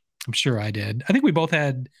least? I'm sure I did. I think we both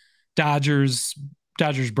had Dodgers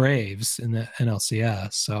Braves in the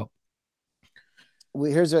NLCS. So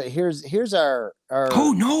here's our.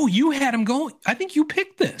 Oh no, you had them going. I think you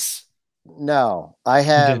picked this. No, I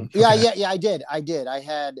have. Okay. Yeah, I did. I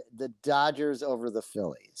had the Dodgers over the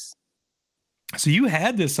Phillies. So you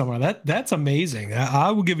had this somewhere. That's amazing.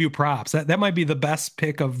 I will give you props. That might be the best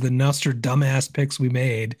pick of the Nuster dumbass picks we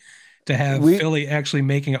made, to have Philly actually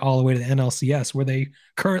making it all the way to the NLCS where they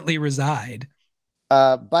currently reside.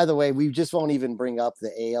 By the way, we just won't even bring up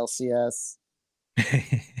the ALCS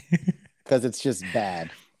because it's just bad.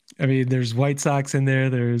 I mean, there's White Sox in there.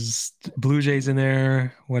 There's Blue Jays in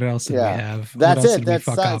there. What else did we have? That's it.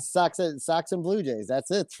 That's Sox and Blue Jays.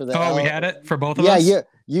 That's it for the. Oh, we had it for both of us. Yeah,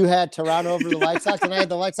 you had Toronto over the White Sox, and I had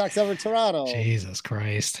the White Sox over Toronto. Jesus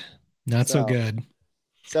Christ, not so good.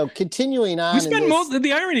 So continuing on,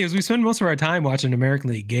 the irony is we spend most of our time watching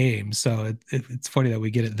American League games. So it's funny that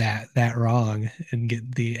we get it that wrong and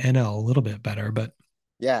get the NL a little bit better. But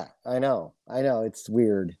yeah, I know, it's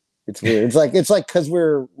weird. It's weird. It's like because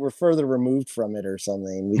we're further removed from it or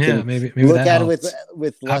something. We can maybe look at it with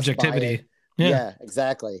less objectivity. Yeah,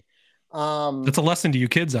 exactly. That's a lesson to you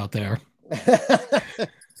kids out there.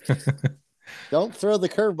 Don't throw the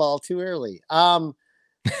curveball too early.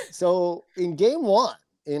 So in game one,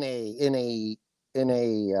 in a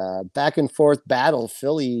back and forth battle,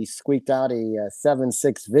 Philly squeaked out a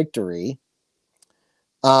 7-6 victory.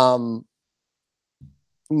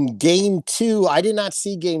 Game two, I did not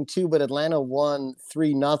see game two, but Atlanta won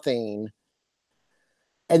 3-0.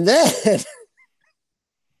 And then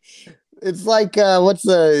it's like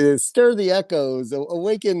stir the echoes,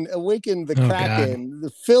 awaken the Kraken. God. The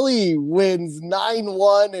Philly wins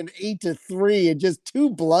 9-1 and 8-3, and just two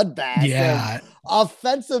bloodbaths. Yeah,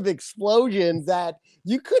 offensive explosions that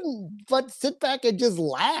you couldn't but sit back and just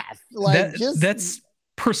laugh. That's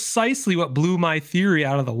precisely what blew my theory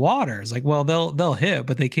out of the water. It's like, well, they'll hit,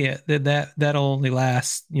 but they can't. That'll only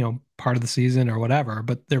last part of the season or whatever.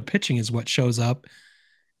 But their pitching is what shows up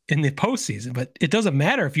in the postseason. But it doesn't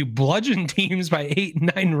matter if you bludgeon teams by 8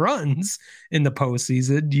 and 9 runs in the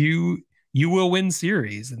postseason. You will win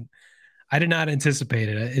series, and I did not anticipate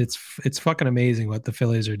it. It's fucking amazing what the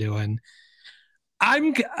Phillies are doing.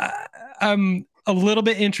 I'm a little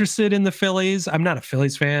bit interested in the Phillies. I'm not a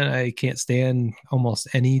Phillies fan. I can't stand almost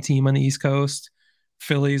any team on the East Coast.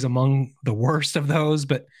 Phillies among the worst of those,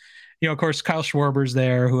 but of course, Kyle Schwarber's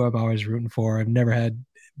there, who I'm always rooting for. I've never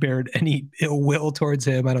bared any ill will towards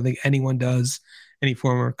him. I don't think anyone does. Any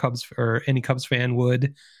former Cubs or any Cubs fan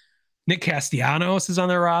would. Nick Castellanos is on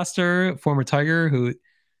their roster, former Tiger, who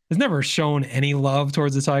has never shown any love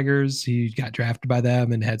towards the Tigers. He got drafted by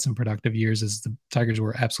them and had some productive years as the Tigers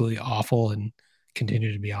were absolutely awful and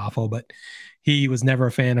continue to be awful, but he was never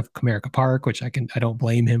a fan of Comerica Park, which I don't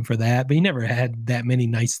blame him for that, but he never had that many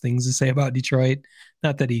nice things to say about Detroit.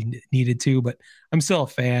 Not that he needed to, but I'm still a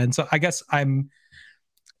fan. So I guess I'm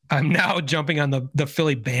now jumping on the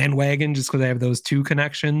Philly bandwagon just because I have those two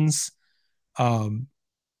connections.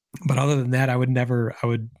 But other than that, I would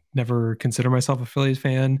never consider myself a Phillies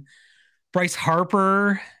fan. Bryce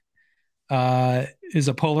Harper is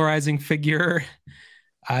a polarizing figure.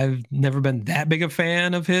 I've never been that big a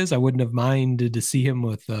fan of his. I wouldn't have minded to see him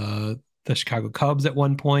with the Chicago Cubs at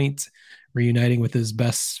one point, reuniting with his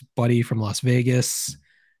best buddy from Las Vegas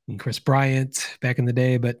and Chris Bryant back in the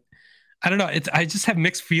day. But I don't know. I just have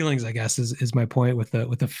mixed feelings, I guess, is my point with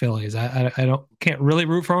the Phillies. I can't really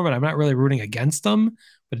root for them, and I'm not really rooting against them,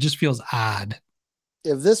 but it just feels odd.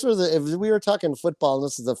 If we were talking football and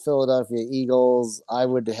this is the Philadelphia Eagles, I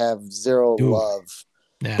would have zero love.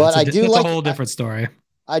 Yeah, but it's a whole different story.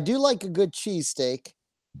 I do like a good cheesesteak.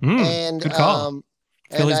 And good call.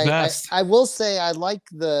 Philly's best. I will say I like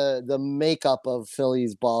the makeup of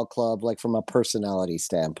Philly's ball club, like from a personality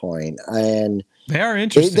standpoint, and they are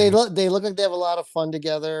interesting. They look like they have a lot of fun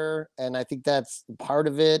together, and I think that's part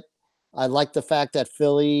of it. I like the fact that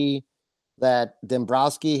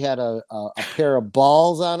Dombrowski had a pair of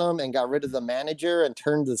balls on him and got rid of the manager and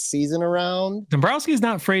turned the season around. Dombrowski is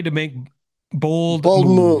not afraid to make bold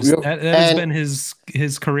moves. That has been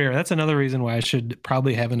his career. That's another reason why I should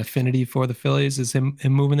probably have an affinity for the Phillies, is him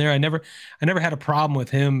moving there. I never had a problem with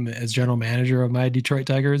him as general manager of my Detroit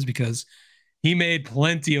Tigers because he made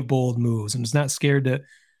plenty of bold moves and was not scared to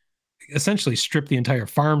essentially strip the entire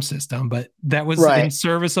farm system, but that was in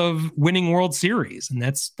service of winning World Series, and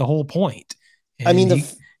that's the whole point. And I mean,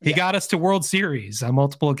 he got us to World Series on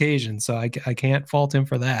multiple occasions, so I can't fault him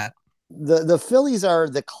for that. The Phillies are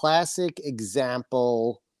the classic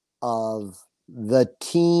example of the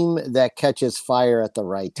team that catches fire at the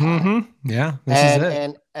right time. Mm-hmm. Yeah, this is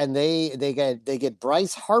it. And they get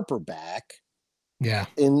Bryce Harper back. Yeah,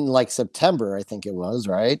 in like September, I think it was,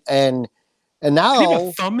 right? And now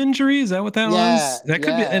a thumb injury, is that what that was? That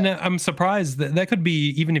could be, and I'm surprised that could be,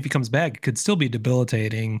 even if he comes back, it could still be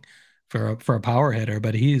debilitating for a power hitter,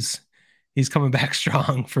 but he's coming back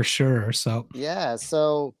strong for sure. So yeah,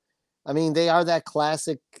 so I mean, they are that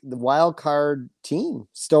classic wild card team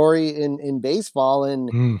story in baseball,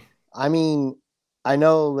 and I mean, I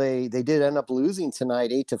know they did end up losing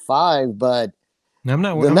tonight 8-5, but I'm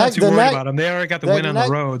not too worried about them. They already got the win on the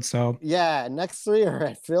road, so yeah. Next 3 are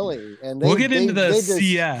at Philly, and we'll get into the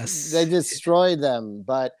CS. They destroyed them,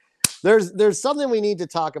 but there's something we need to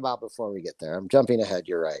talk about before we get there. I'm jumping ahead.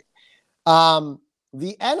 You're right.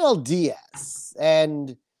 The NLDS,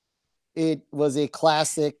 and it was a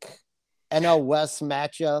classic NL West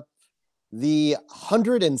matchup. The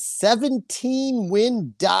 117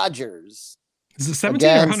 win Dodgers. Is it 17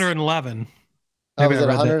 or 111? Oh, was it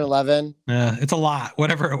 111? Yeah, it's a lot,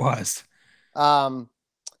 whatever it was. The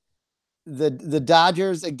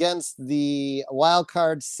Dodgers against the wild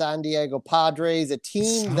card San Diego Padres, a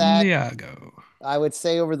team that I would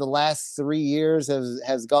say over the last 3 years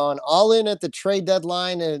has gone all in at the trade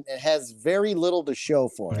deadline and has very little to show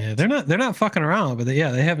for it. Yeah, they're not fucking around, but they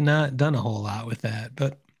have not done a whole lot with that.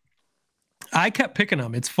 But I kept picking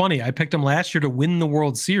them. It's funny. I picked them last year to win the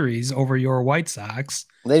World Series over your White Sox.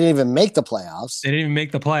 They didn't even make the playoffs. I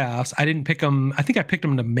didn't pick them. I think I picked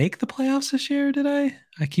them to make the playoffs this year. Did I?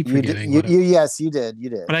 I keep forgetting. Yes, you did. You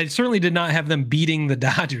did. But I certainly did not have them beating the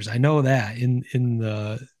Dodgers. I know that in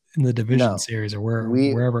the division series or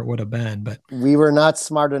wherever it would have been. But we were not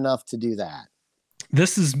smart enough to do that.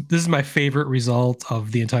 This is my favorite result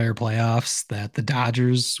of the entire playoffs, that the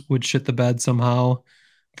Dodgers would shit the bed somehow.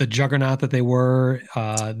 The juggernaut that they were.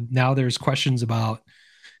 Now there's questions about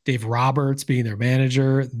Dave Roberts being their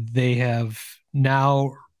manager. They have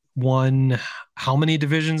now won how many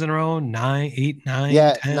divisions in a row? 9, 8, 9,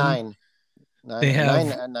 yeah, 10? 9. They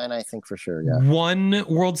have nine, I think, for sure. Yeah, one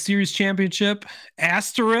World Series championship,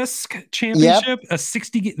 asterisk championship,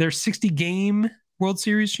 their 60 game World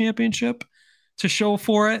Series championship to show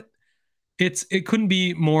for it. It couldn't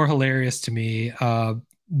be more hilarious to me.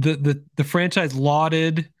 The franchise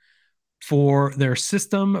lauded for their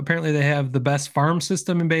system. Apparently they have the best farm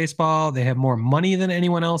system in baseball. They have more money than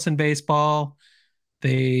anyone else in baseball.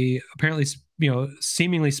 They apparently,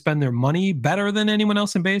 seemingly spend their money better than anyone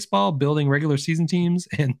else in baseball, building regular season teams.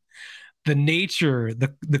 And the nature,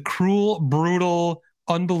 the cruel, brutal,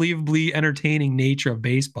 unbelievably entertaining nature of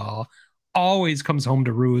baseball always comes home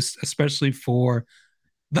to roost, especially for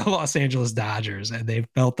the Los Angeles Dodgers. And they've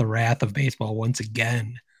felt the wrath of baseball once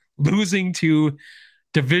again, losing to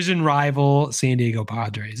division rival San Diego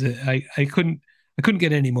Padres. I couldn't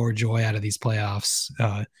get any more joy out of these playoffs.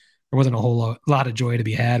 There wasn't a whole lot of joy to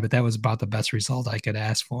be had, but that was about the best result I could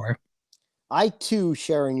ask for. I too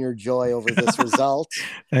sharing your joy over this result.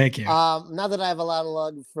 Thank you. Not that I have a lot of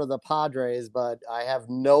love for the Padres, but I have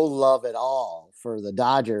no love at all for the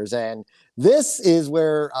Dodgers. And this is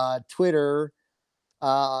where Twitter,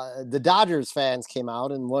 the Dodgers fans came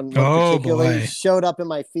out, and one particularly showed up in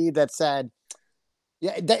my feed that said,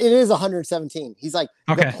 yeah, it is 117. He's like,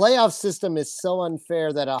 the playoff system is so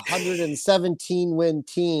unfair that a 117 win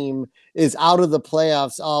team is out of the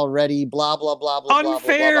playoffs already. Blah, blah, blah, blah,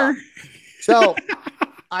 unfair. Blah, blah, blah. So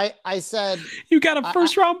I said, you got a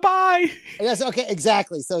first round bye. Yes. Okay.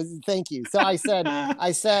 Exactly. So thank you. So I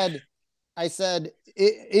said,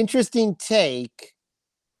 interesting take.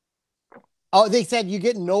 Oh, they said you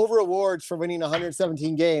get no rewards for winning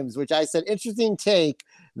 117 games, which I said, interesting take.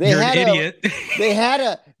 You're an idiot. They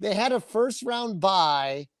had a first round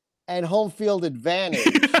bye and home field advantage.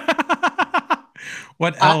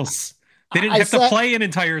 What else? They didn't have to play an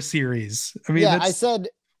entire series. I mean, yeah,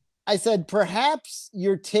 I said perhaps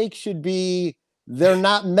your take should be they're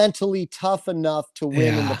not mentally tough enough to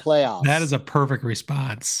win in the playoffs. That is a perfect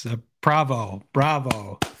response. Bravo.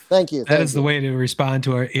 Thank you. That is the way to respond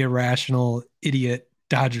to an irrational idiot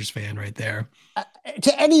Dodgers fan right there.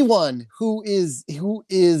 To anyone who is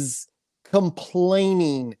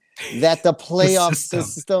complaining that the playoff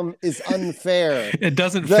system is unfair, it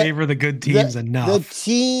doesn't favor the good teams enough. The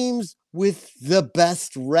teams with the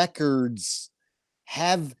best records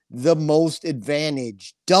have the most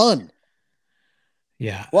advantage. Done.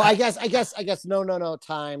 Yeah. Well, I guess no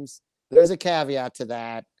times. There's a caveat to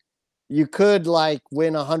that. You could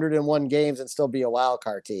win 101 games and still be a wild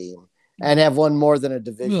card team and have won more than a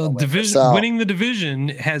division. Winning the division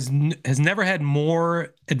has never had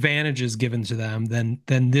more advantages given to them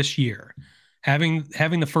than this year. having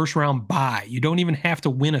the first round bye. You don't even have to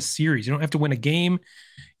win a series. You don't have to win a game.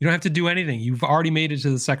 You don't have to do anything. You've already made it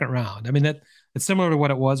to the second round. I mean, it's similar to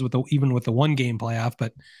what it was even with the 1-game playoff,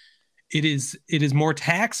 but it is more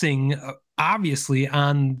taxing, obviously,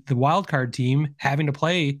 on the wild card team having to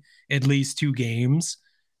play at least 2 games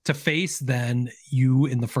to face then you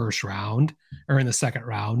in the first round or in the second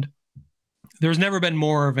round. There's never been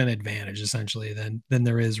more of an advantage essentially than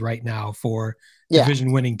there is right now for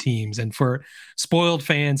division winning teams, and for spoiled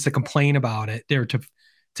fans to complain about it. They're to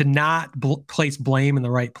not place blame in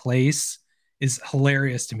the right place is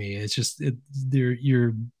hilarious to me. It's just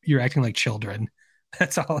you're acting like children.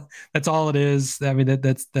 That's all it is. I mean,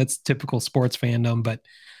 that's typical sports fandom, but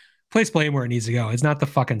place blame where it needs to go. It's not the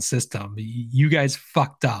fucking system. You guys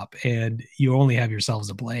fucked up and you only have yourselves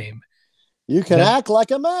to blame. You can act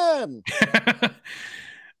like a man.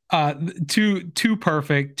 Too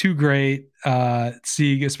perfect, too great.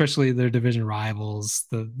 See, especially their division rivals,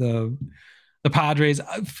 the Padres.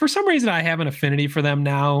 For some reason, I have an affinity for them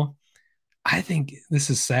now. I think this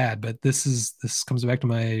is sad, but this comes back to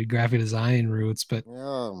my graphic design roots. But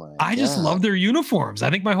I just love their uniforms. I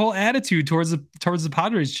think my whole attitude towards the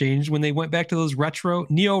Padres changed when they went back to those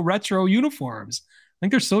neo retro uniforms. I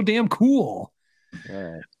think they're so damn cool. All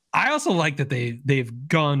right. I also like that they've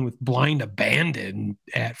gone with blind abandon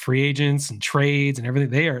at free agents and trades and everything.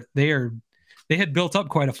 They had built up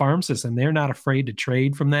quite a farm system. They're not afraid to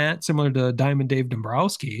trade from that, similar to Diamond Dave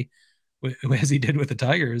Dombrowski, as he did with the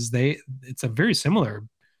Tigers. It's a very similar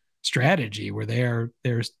strategy where they're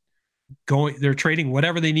trading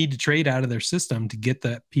whatever they need to trade out of their system to get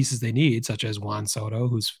the pieces they need, such as Juan Soto,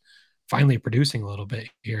 who's finally producing a little bit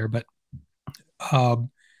here, but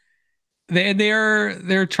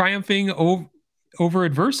they're triumphing over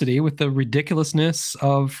adversity with the ridiculousness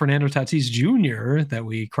of Fernando Tatis Jr. that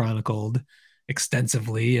we chronicled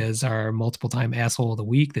extensively as our multiple-time asshole of the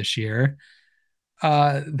week this year.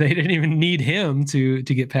 They didn't even need him to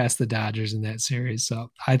get past the Dodgers in that series. So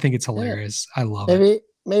I think it's hilarious. I love it.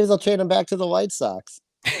 Maybe they'll trade him back to the White Sox.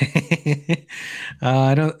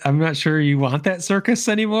 I'm not sure you want that circus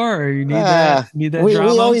anymore, or you need that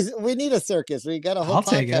drama. We need a circus. We got a whole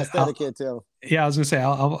podcast dedicated to him. Yeah, I was gonna say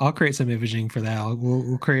I'll create some imaging for that.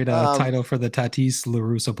 We'll create a title for the Tatis La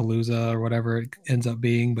Russa Palooza or whatever it ends up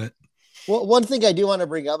being. But one thing I do want to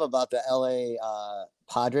bring up about the LA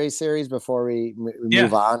Padres series before we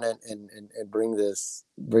move on and bring this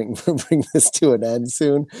to an end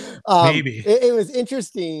soon. Maybe it was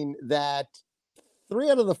interesting that 3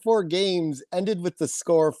 out of the 4 games ended with the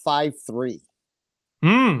score 5-3.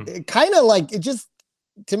 It kind of like, it just,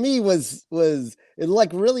 to me was it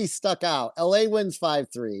like really stuck out. LA wins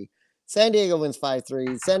 5-3. San Diego wins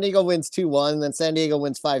 5-3. San Diego wins 2-1. And then San Diego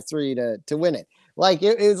wins 5-3 to win it. Like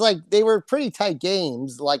it was like they were pretty tight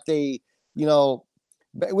games. Like they,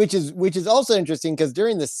 which is also interesting because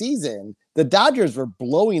during the season, the Dodgers were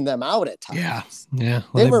blowing them out at times. Yeah.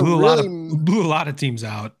 Well, they blew a lot of teams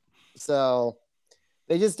out. So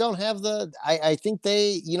they just don't have I think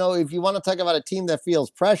they, if you want to talk about a team that feels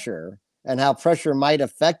pressure and how pressure might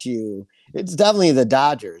affect you, it's definitely the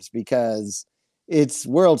Dodgers, because it's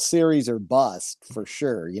World Series or bust for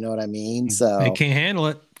sure. You know what I mean? So they can't handle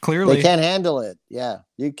it. Clearly they can't handle it. Yeah.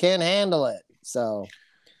 You can't handle it. So,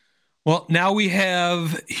 well, now we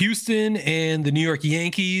have Houston and the New York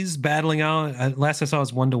Yankees battling out. Last I saw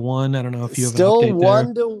was 1-1. I don't know if you have still an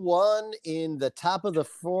update there. 1-1 in the top of the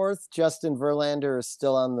 4th. Justin Verlander is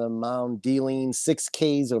still on the mound, dealing 6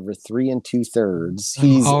 Ks over 3 2/3.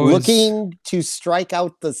 He's looking to strike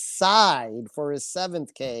out the side for his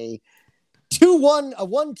 7th K. 2-1, a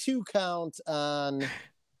 1-2 count on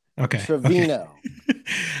Trevino.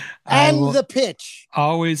 And the pitch.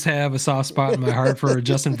 Always have a soft spot in my heart for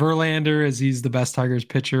Justin Verlander, as he's the best Tigers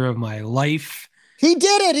pitcher of my life. He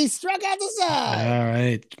did it. He struck out the side. All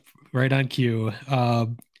right. Right on cue.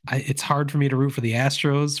 It's hard for me to root for the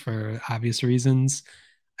Astros for obvious reasons.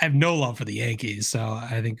 I have no love for the Yankees, so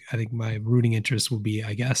I think my rooting interest will be,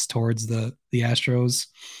 I guess, towards the Astros.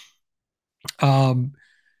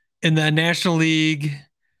 In the National League,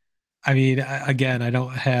 I mean, again, I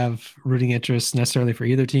don't have rooting interest necessarily for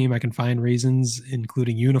either team. I can find reasons,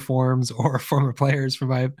 including uniforms or former players for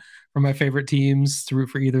my favorite teams, to root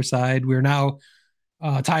for either side. We're now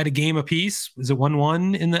tied a game apiece. Is it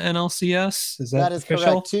 1-1 in the NLCS? That is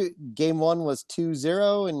official? Correct. Game 1 was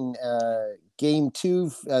 2-0, and game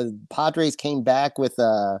 2, Padres came back with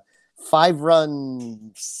a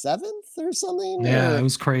 5-run 7th or something. Yeah, it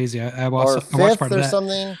was crazy. I watched part of that.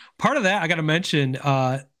 Something. Part of that I got to mention.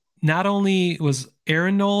 Not only was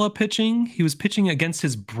Aaron Nola pitching, he was pitching against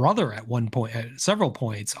his brother at one point, at several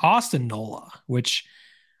points, Austin Nola, which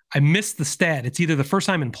I missed the stat. It's either the first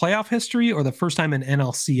time in playoff history or the first time in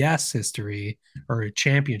NLCS history or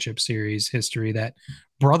championship series history that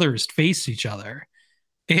brothers face each other.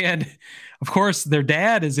 And of course, their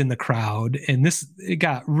dad is in the crowd, and it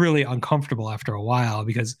got really uncomfortable after a while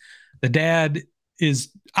because the dad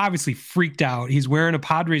is obviously freaked out. He's wearing a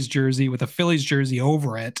Padres jersey with a Phillies jersey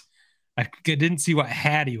over it. I didn't see what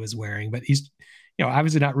hat he was wearing, but he's,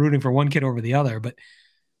 obviously not rooting for one kid over the other. But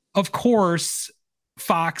of course,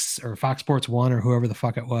 Fox or Fox Sports 1 or whoever the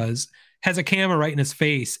fuck it was has a camera right in his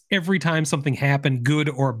face every time something happened, good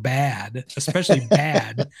or bad, especially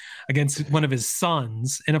bad, against one of his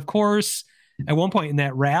sons. And of course, at one point in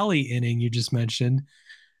that rally inning you just mentioned,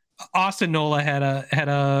 Austin Nola had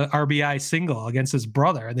a RBI single against his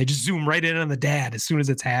brother, and they just zoom right in on the dad as soon as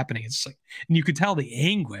it's happening. It's like, and you could tell the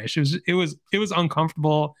anguish. It was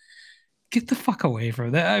uncomfortable. Get the fuck away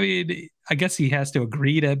from that. I mean, I guess he has to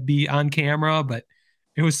agree to be on camera, but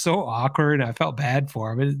it was so awkward. I felt bad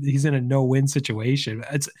for him. He's in a no-win situation.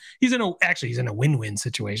 He's in a win-win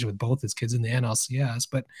situation with both his kids in the NLCS,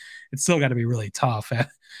 but it's still got to be really tough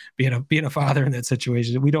being a father in that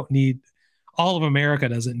situation. All of America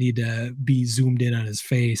doesn't need to be zoomed in on his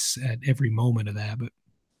face at every moment of that. But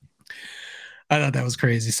I thought that was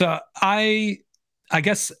crazy. So I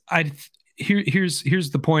guess here's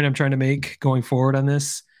the point I'm trying to make going forward on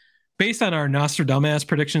this. Based on our Nostradamus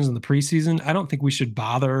predictions in the preseason, I don't think we should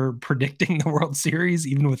bother predicting the World Series,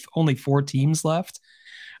 even with only 4 teams left.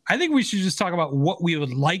 I think we should just talk about what we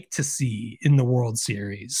would like to see in the World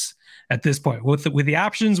Series at this point with the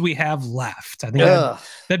options we have left. I think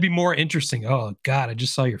that'd be more interesting. Oh God, I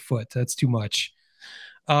just saw your foot. That's too much.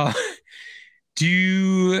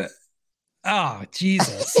 Jesus,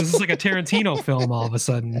 this is like a Tarantino film all of a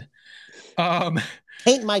sudden.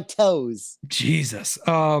 Paint my toes. Jesus.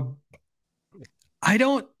 I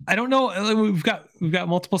don't know. We've got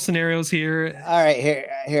multiple scenarios here. All right,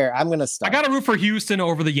 here. I'm gonna start. I got to root for Houston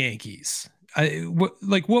over the Yankees.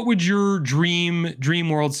 What would your dream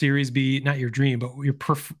World Series be? Not your dream, but your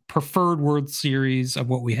preferred World Series of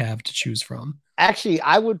what we have to choose from. Actually,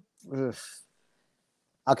 I would.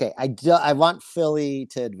 Okay, I want Philly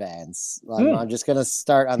to advance. I'm just gonna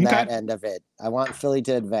start on that end of it. I want Philly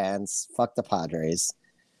to advance. Fuck the Padres.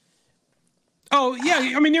 Oh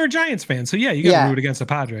yeah, I mean you're a Giants fan, so yeah, you got to root against the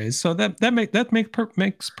Padres. So that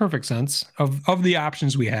makes perfect sense of the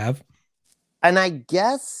options we have. And I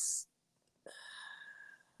guess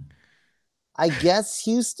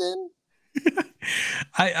Houston.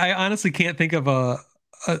 I honestly can't think of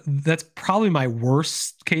that's probably my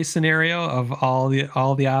worst case scenario of all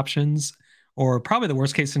the options, or probably the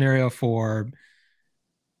worst case scenario for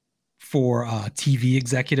TV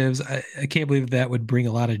executives. I can't believe that would bring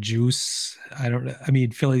a lot of juice. I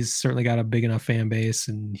mean, Philly's certainly got a big enough fan base,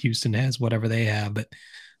 and Houston has whatever they have, but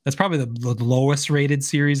that's probably the lowest rated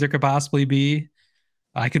series there could possibly be.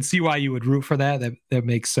 I could see why you would root for that. That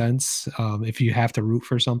makes sense. If you have to root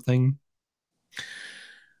for something.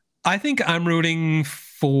 I think I'm rooting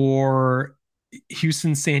for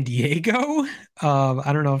Houston, San Diego.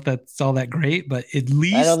 I don't know if that's all that great, but at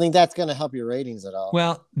least I don't think that's going to help your ratings at all.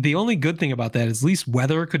 Well, the only good thing about that is at least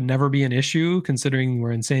weather could never be an issue, considering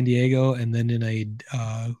we're in San Diego and then in a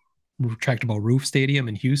retractable roof stadium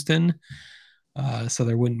in Houston. So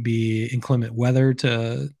there wouldn't be inclement weather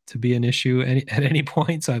to be an issue at any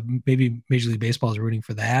point. So maybe Major League Baseball is rooting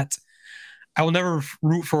for that. I will never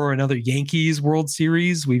root for another Yankees World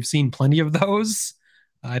Series. We've seen plenty of those.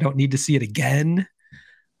 I don't need to see it again.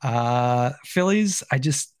 Phillies, I'd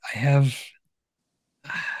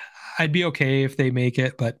be okay if they make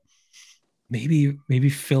it, but maybe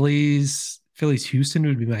Phillies Houston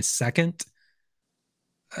would be my second.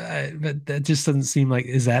 But that just doesn't seem like,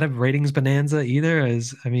 is that a ratings bonanza either? I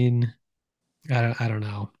don't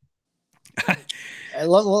know.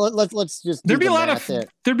 Let's just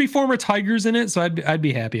there'd be former Tigers in it, so I'd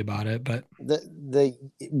be happy about it. But the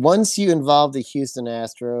once you involve the Houston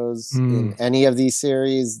Astros in any of these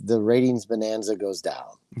series, the ratings bonanza goes down.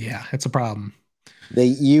 Yeah, it's a problem.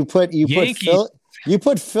 You put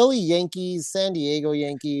Philly Yankees, San Diego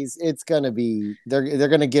Yankees. It's gonna be they're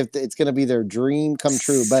gonna it's gonna be their dream come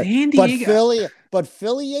true. But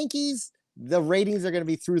Philly Yankees, the ratings are gonna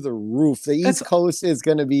be through the roof. The East Coast is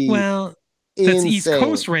gonna be That's East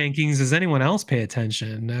Coast rankings. Does anyone else pay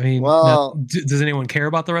attention? I mean, does anyone care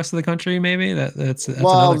about the rest of the country? Maybe that's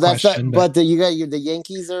another question. But you got the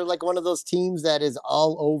Yankees are like one of those teams that is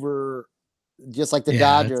all over, just like the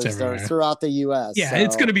Dodgers are throughout the U.S. Yeah,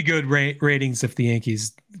 it's going to be good ratings if the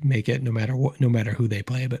Yankees make it, no matter who they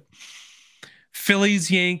play. But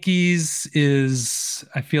Phillies Yankees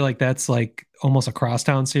I feel like that's like almost a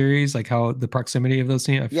crosstown series, like how the proximity of those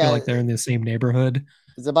teams. I feel like they're in the same neighborhood.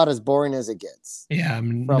 It's about as boring as it gets. Yeah,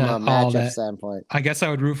 from a matchup standpoint. I guess I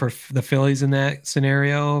would root for the Phillies in that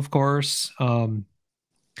scenario, of course.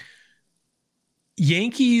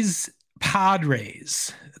 Yankees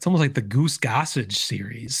Padres. It's almost like the Goose Gossage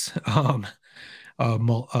series.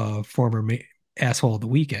 Former asshole of the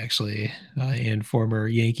week, actually, and former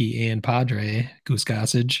Yankee and Padre Goose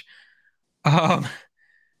Gossage.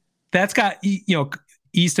 That's got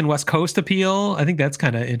East and West Coast appeal. I think that's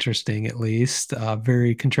kind of interesting, at least.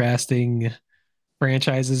 Very contrasting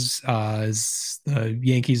franchises. As the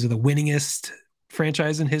Yankees are the winningest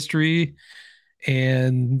franchise in history,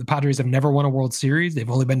 and the Padres have never won a World Series. They've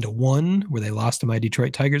only been to one, where they lost to my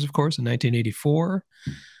Detroit Tigers, of course, in 1984.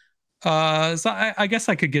 So I guess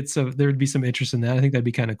I could get there would be some interest in that. I think that'd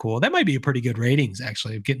be kind of cool. That might be a pretty good ratings,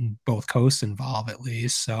 actually, of getting both coasts involved at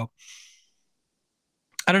least. So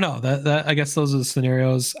I don't know. That I guess those are the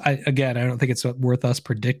scenarios. I don't think it's worth us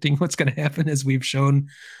predicting what's going to happen, as we've shown.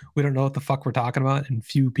 We don't know what the fuck we're talking about, and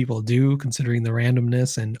few people do, considering the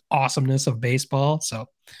randomness and awesomeness of baseball. So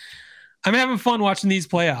I'm having fun watching these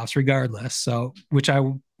playoffs regardless. So, which I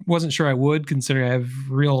wasn't sure I would, considering I have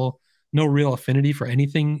no real affinity for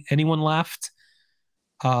anyone left.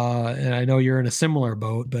 And I know you're in a similar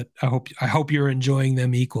boat, but I hope you're enjoying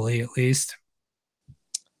them equally, at least.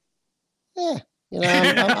 Yeah.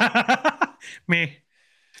 Me.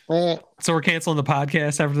 So we're canceling the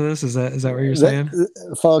podcast after this? Is that what you're saying?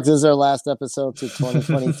 Folks, this is our last episode to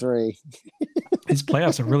 2023. These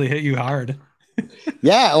playoffs have really hit you hard.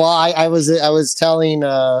 Yeah, well, I was telling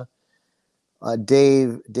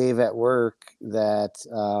Dave at work that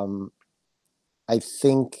I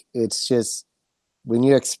think it's just when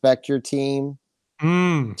you expect your team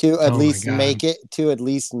to at least make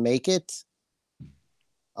it.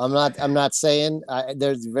 I'm not saying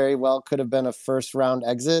there's very well could have been a first round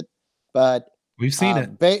exit, but we've seen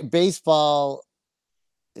it. Baseball.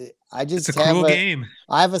 It's a cruel game.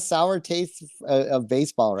 I have a sour taste of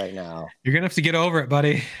baseball right now. You're gonna have to get over it,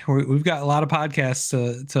 buddy. We've got a lot of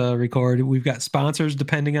podcasts to record. We've got sponsors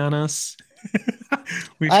depending on us.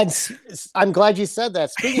 I'm glad you said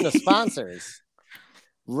that. Speaking of sponsors,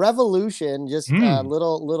 Revolution. Just a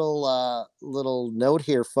little note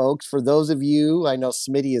here, folks. For those of you, I know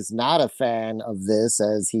Smitty is not a fan of this,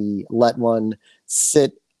 as he let one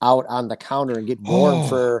sit out on the counter and get warm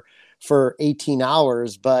for 18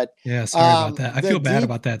 hours. But yeah, sorry about that. I feel bad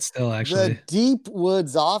about that still, actually. The Deep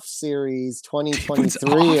Woods Off Series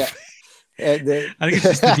 2023. I think it's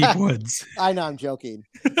just the Deep Woods. I know, I'm joking.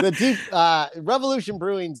 The Deep Revolution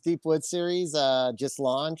Brewing's Deep Woods Series just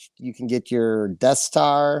launched. You can get your Death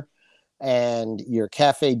Star and your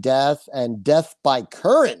Cafe Death and Death by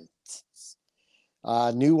Current.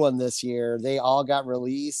 New one this year. They all got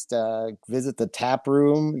released. Visit the tap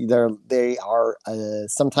room. They are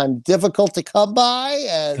sometimes difficult to come by,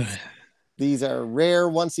 as these are rare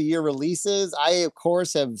once a year releases. I, of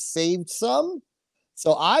course, have saved some.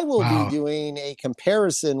 So I will be doing a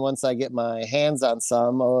comparison once I get my hands on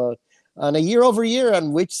some on a year over year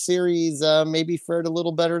on which series maybe fared a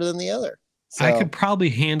little better than the other. So, I could probably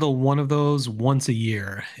handle one of those once a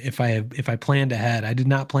year if I planned ahead. I did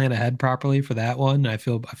not plan ahead properly for that one. I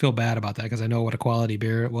feel bad about that, because I know what a quality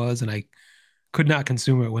beer it was, and I could not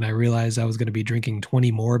consume it when I realized I was going to be drinking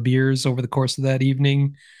 20 more beers over the course of that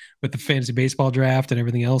evening with the fantasy baseball draft and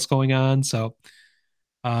everything else going on. So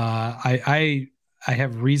I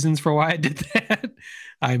have reasons for why I did that.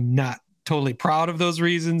 I'm not totally proud of those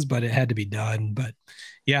reasons, but it had to be done. But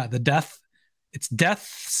yeah, it's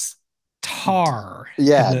Death's Tar.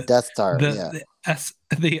 Yeah, Death Tar.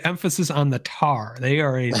 The emphasis on the tar.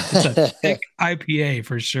 It's a thick IPA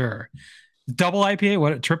for sure. Double IPA?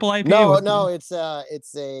 What? Triple IPA? No,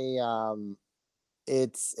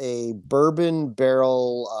 it's a bourbon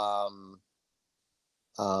barrel.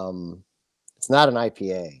 It's not an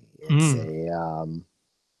IPA. It's a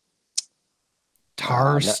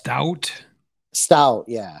tar stout. Stout,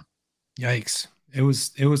 yeah. Yikes! It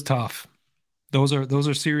was tough. Those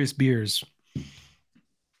are serious beers.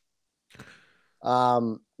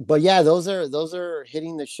 But yeah, those are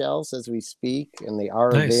hitting the shelves as we speak, and they are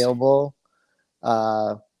available.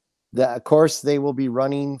 Of course, they will be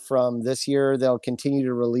running from this year. They'll continue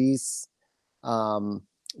to release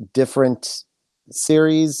different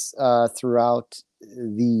series throughout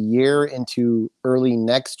the year into early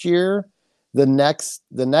next year. The next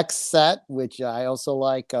set, which I also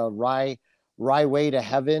like, Rye Way to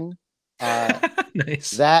Heaven.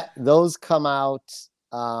 Nice. Those come out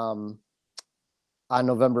on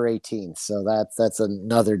November 18th, so that's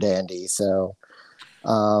another dandy. So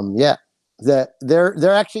yeah,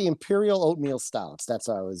 They're actually imperial oatmeal stouts. That's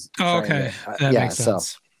what I was. Okay, that makes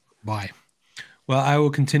sense. Why? Well, I will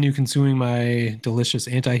continue consuming my delicious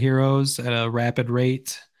anti-heroes at a rapid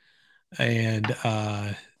rate and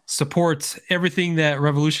support everything that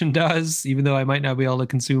Revolution does, even though I might not be able to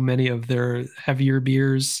consume many of their heavier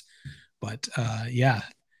beers. But yeah,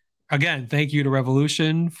 again, thank you to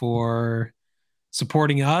Revolution for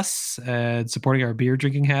supporting us and supporting our beer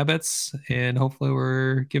drinking habits. And hopefully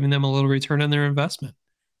we're giving them a little return on their investment.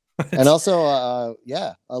 And also,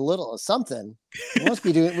 a little something. We must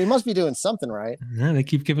be doing something right. Yeah, they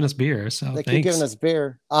keep giving us beer, so they keep giving us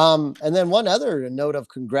beer. And then one other note of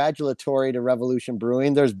congratulatory to Revolution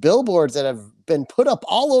Brewing. There's billboards that have been put up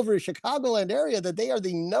all over the Chicagoland area that they are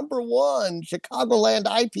the #1 Chicagoland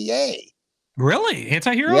IPA. Really?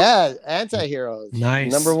 Anti-Heroes? Yeah, Anti-Heroes.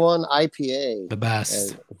 Nice. #1 IPA. The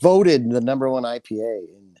best. Voted the #1 IPA.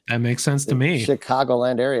 That makes sense to me.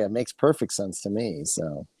 Chicagoland area. It makes perfect sense to me.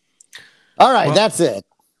 So. All right, that's it.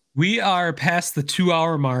 We are past the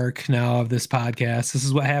 2-hour mark now of this podcast. This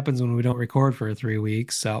is what happens when we don't record for 3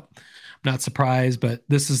 weeks. So I'm not surprised, but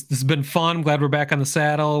this has been fun. I'm glad we're back on the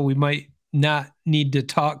saddle. We might not need to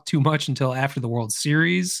talk too much until after the World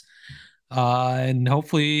Series. And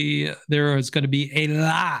hopefully there is going to be a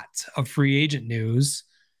lot of free agent news.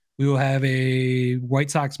 We will have a White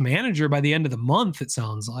Sox manager by the end of the month, it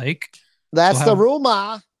sounds like. That's the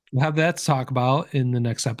rumor. We'll have that to talk about in the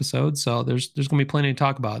next episode. So there's going to be plenty to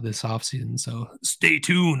talk about this offseason. So stay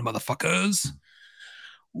tuned, motherfuckers.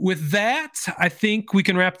 With that, I think we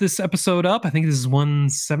can wrap this episode up. I think this is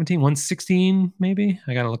 117, 116, maybe.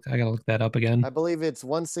 I gotta look that up again. I believe it's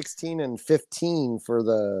 116 and 15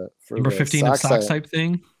 for number 15 of Sox Type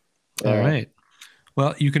Thing. Yeah. All right.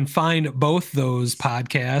 Well, you can find both those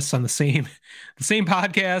podcasts on the same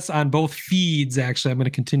podcast on both feeds. Actually, I'm going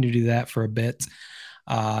to continue to do that for a bit.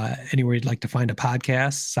 Anywhere you'd like to find a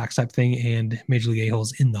podcast, Sox Type Thing and Major League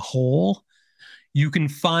A-Holes in the Hole. You can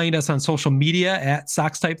find us on social media at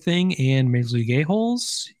Sox Type Thing and Major League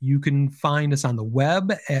A-Holes. You can find us on the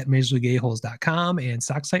web at MajorLeagueAholes.com and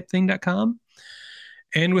SoxTypeThing.com.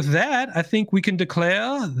 And with that, I think we can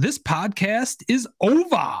declare this podcast is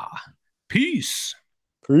over. Peace.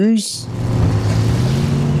 Peace.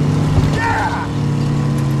 Yeah!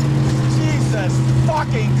 Jesus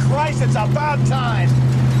fucking Christ, it's about time.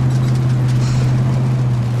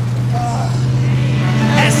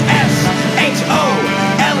 S-S-H-O-L-E,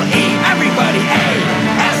 everybody,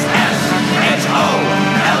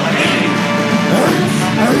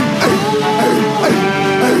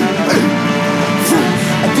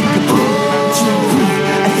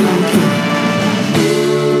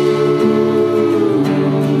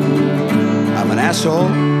 I'm an asshole,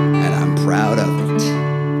 and I'm proud of it.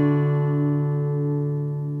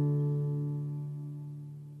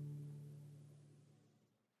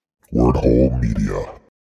 Word Hole Media.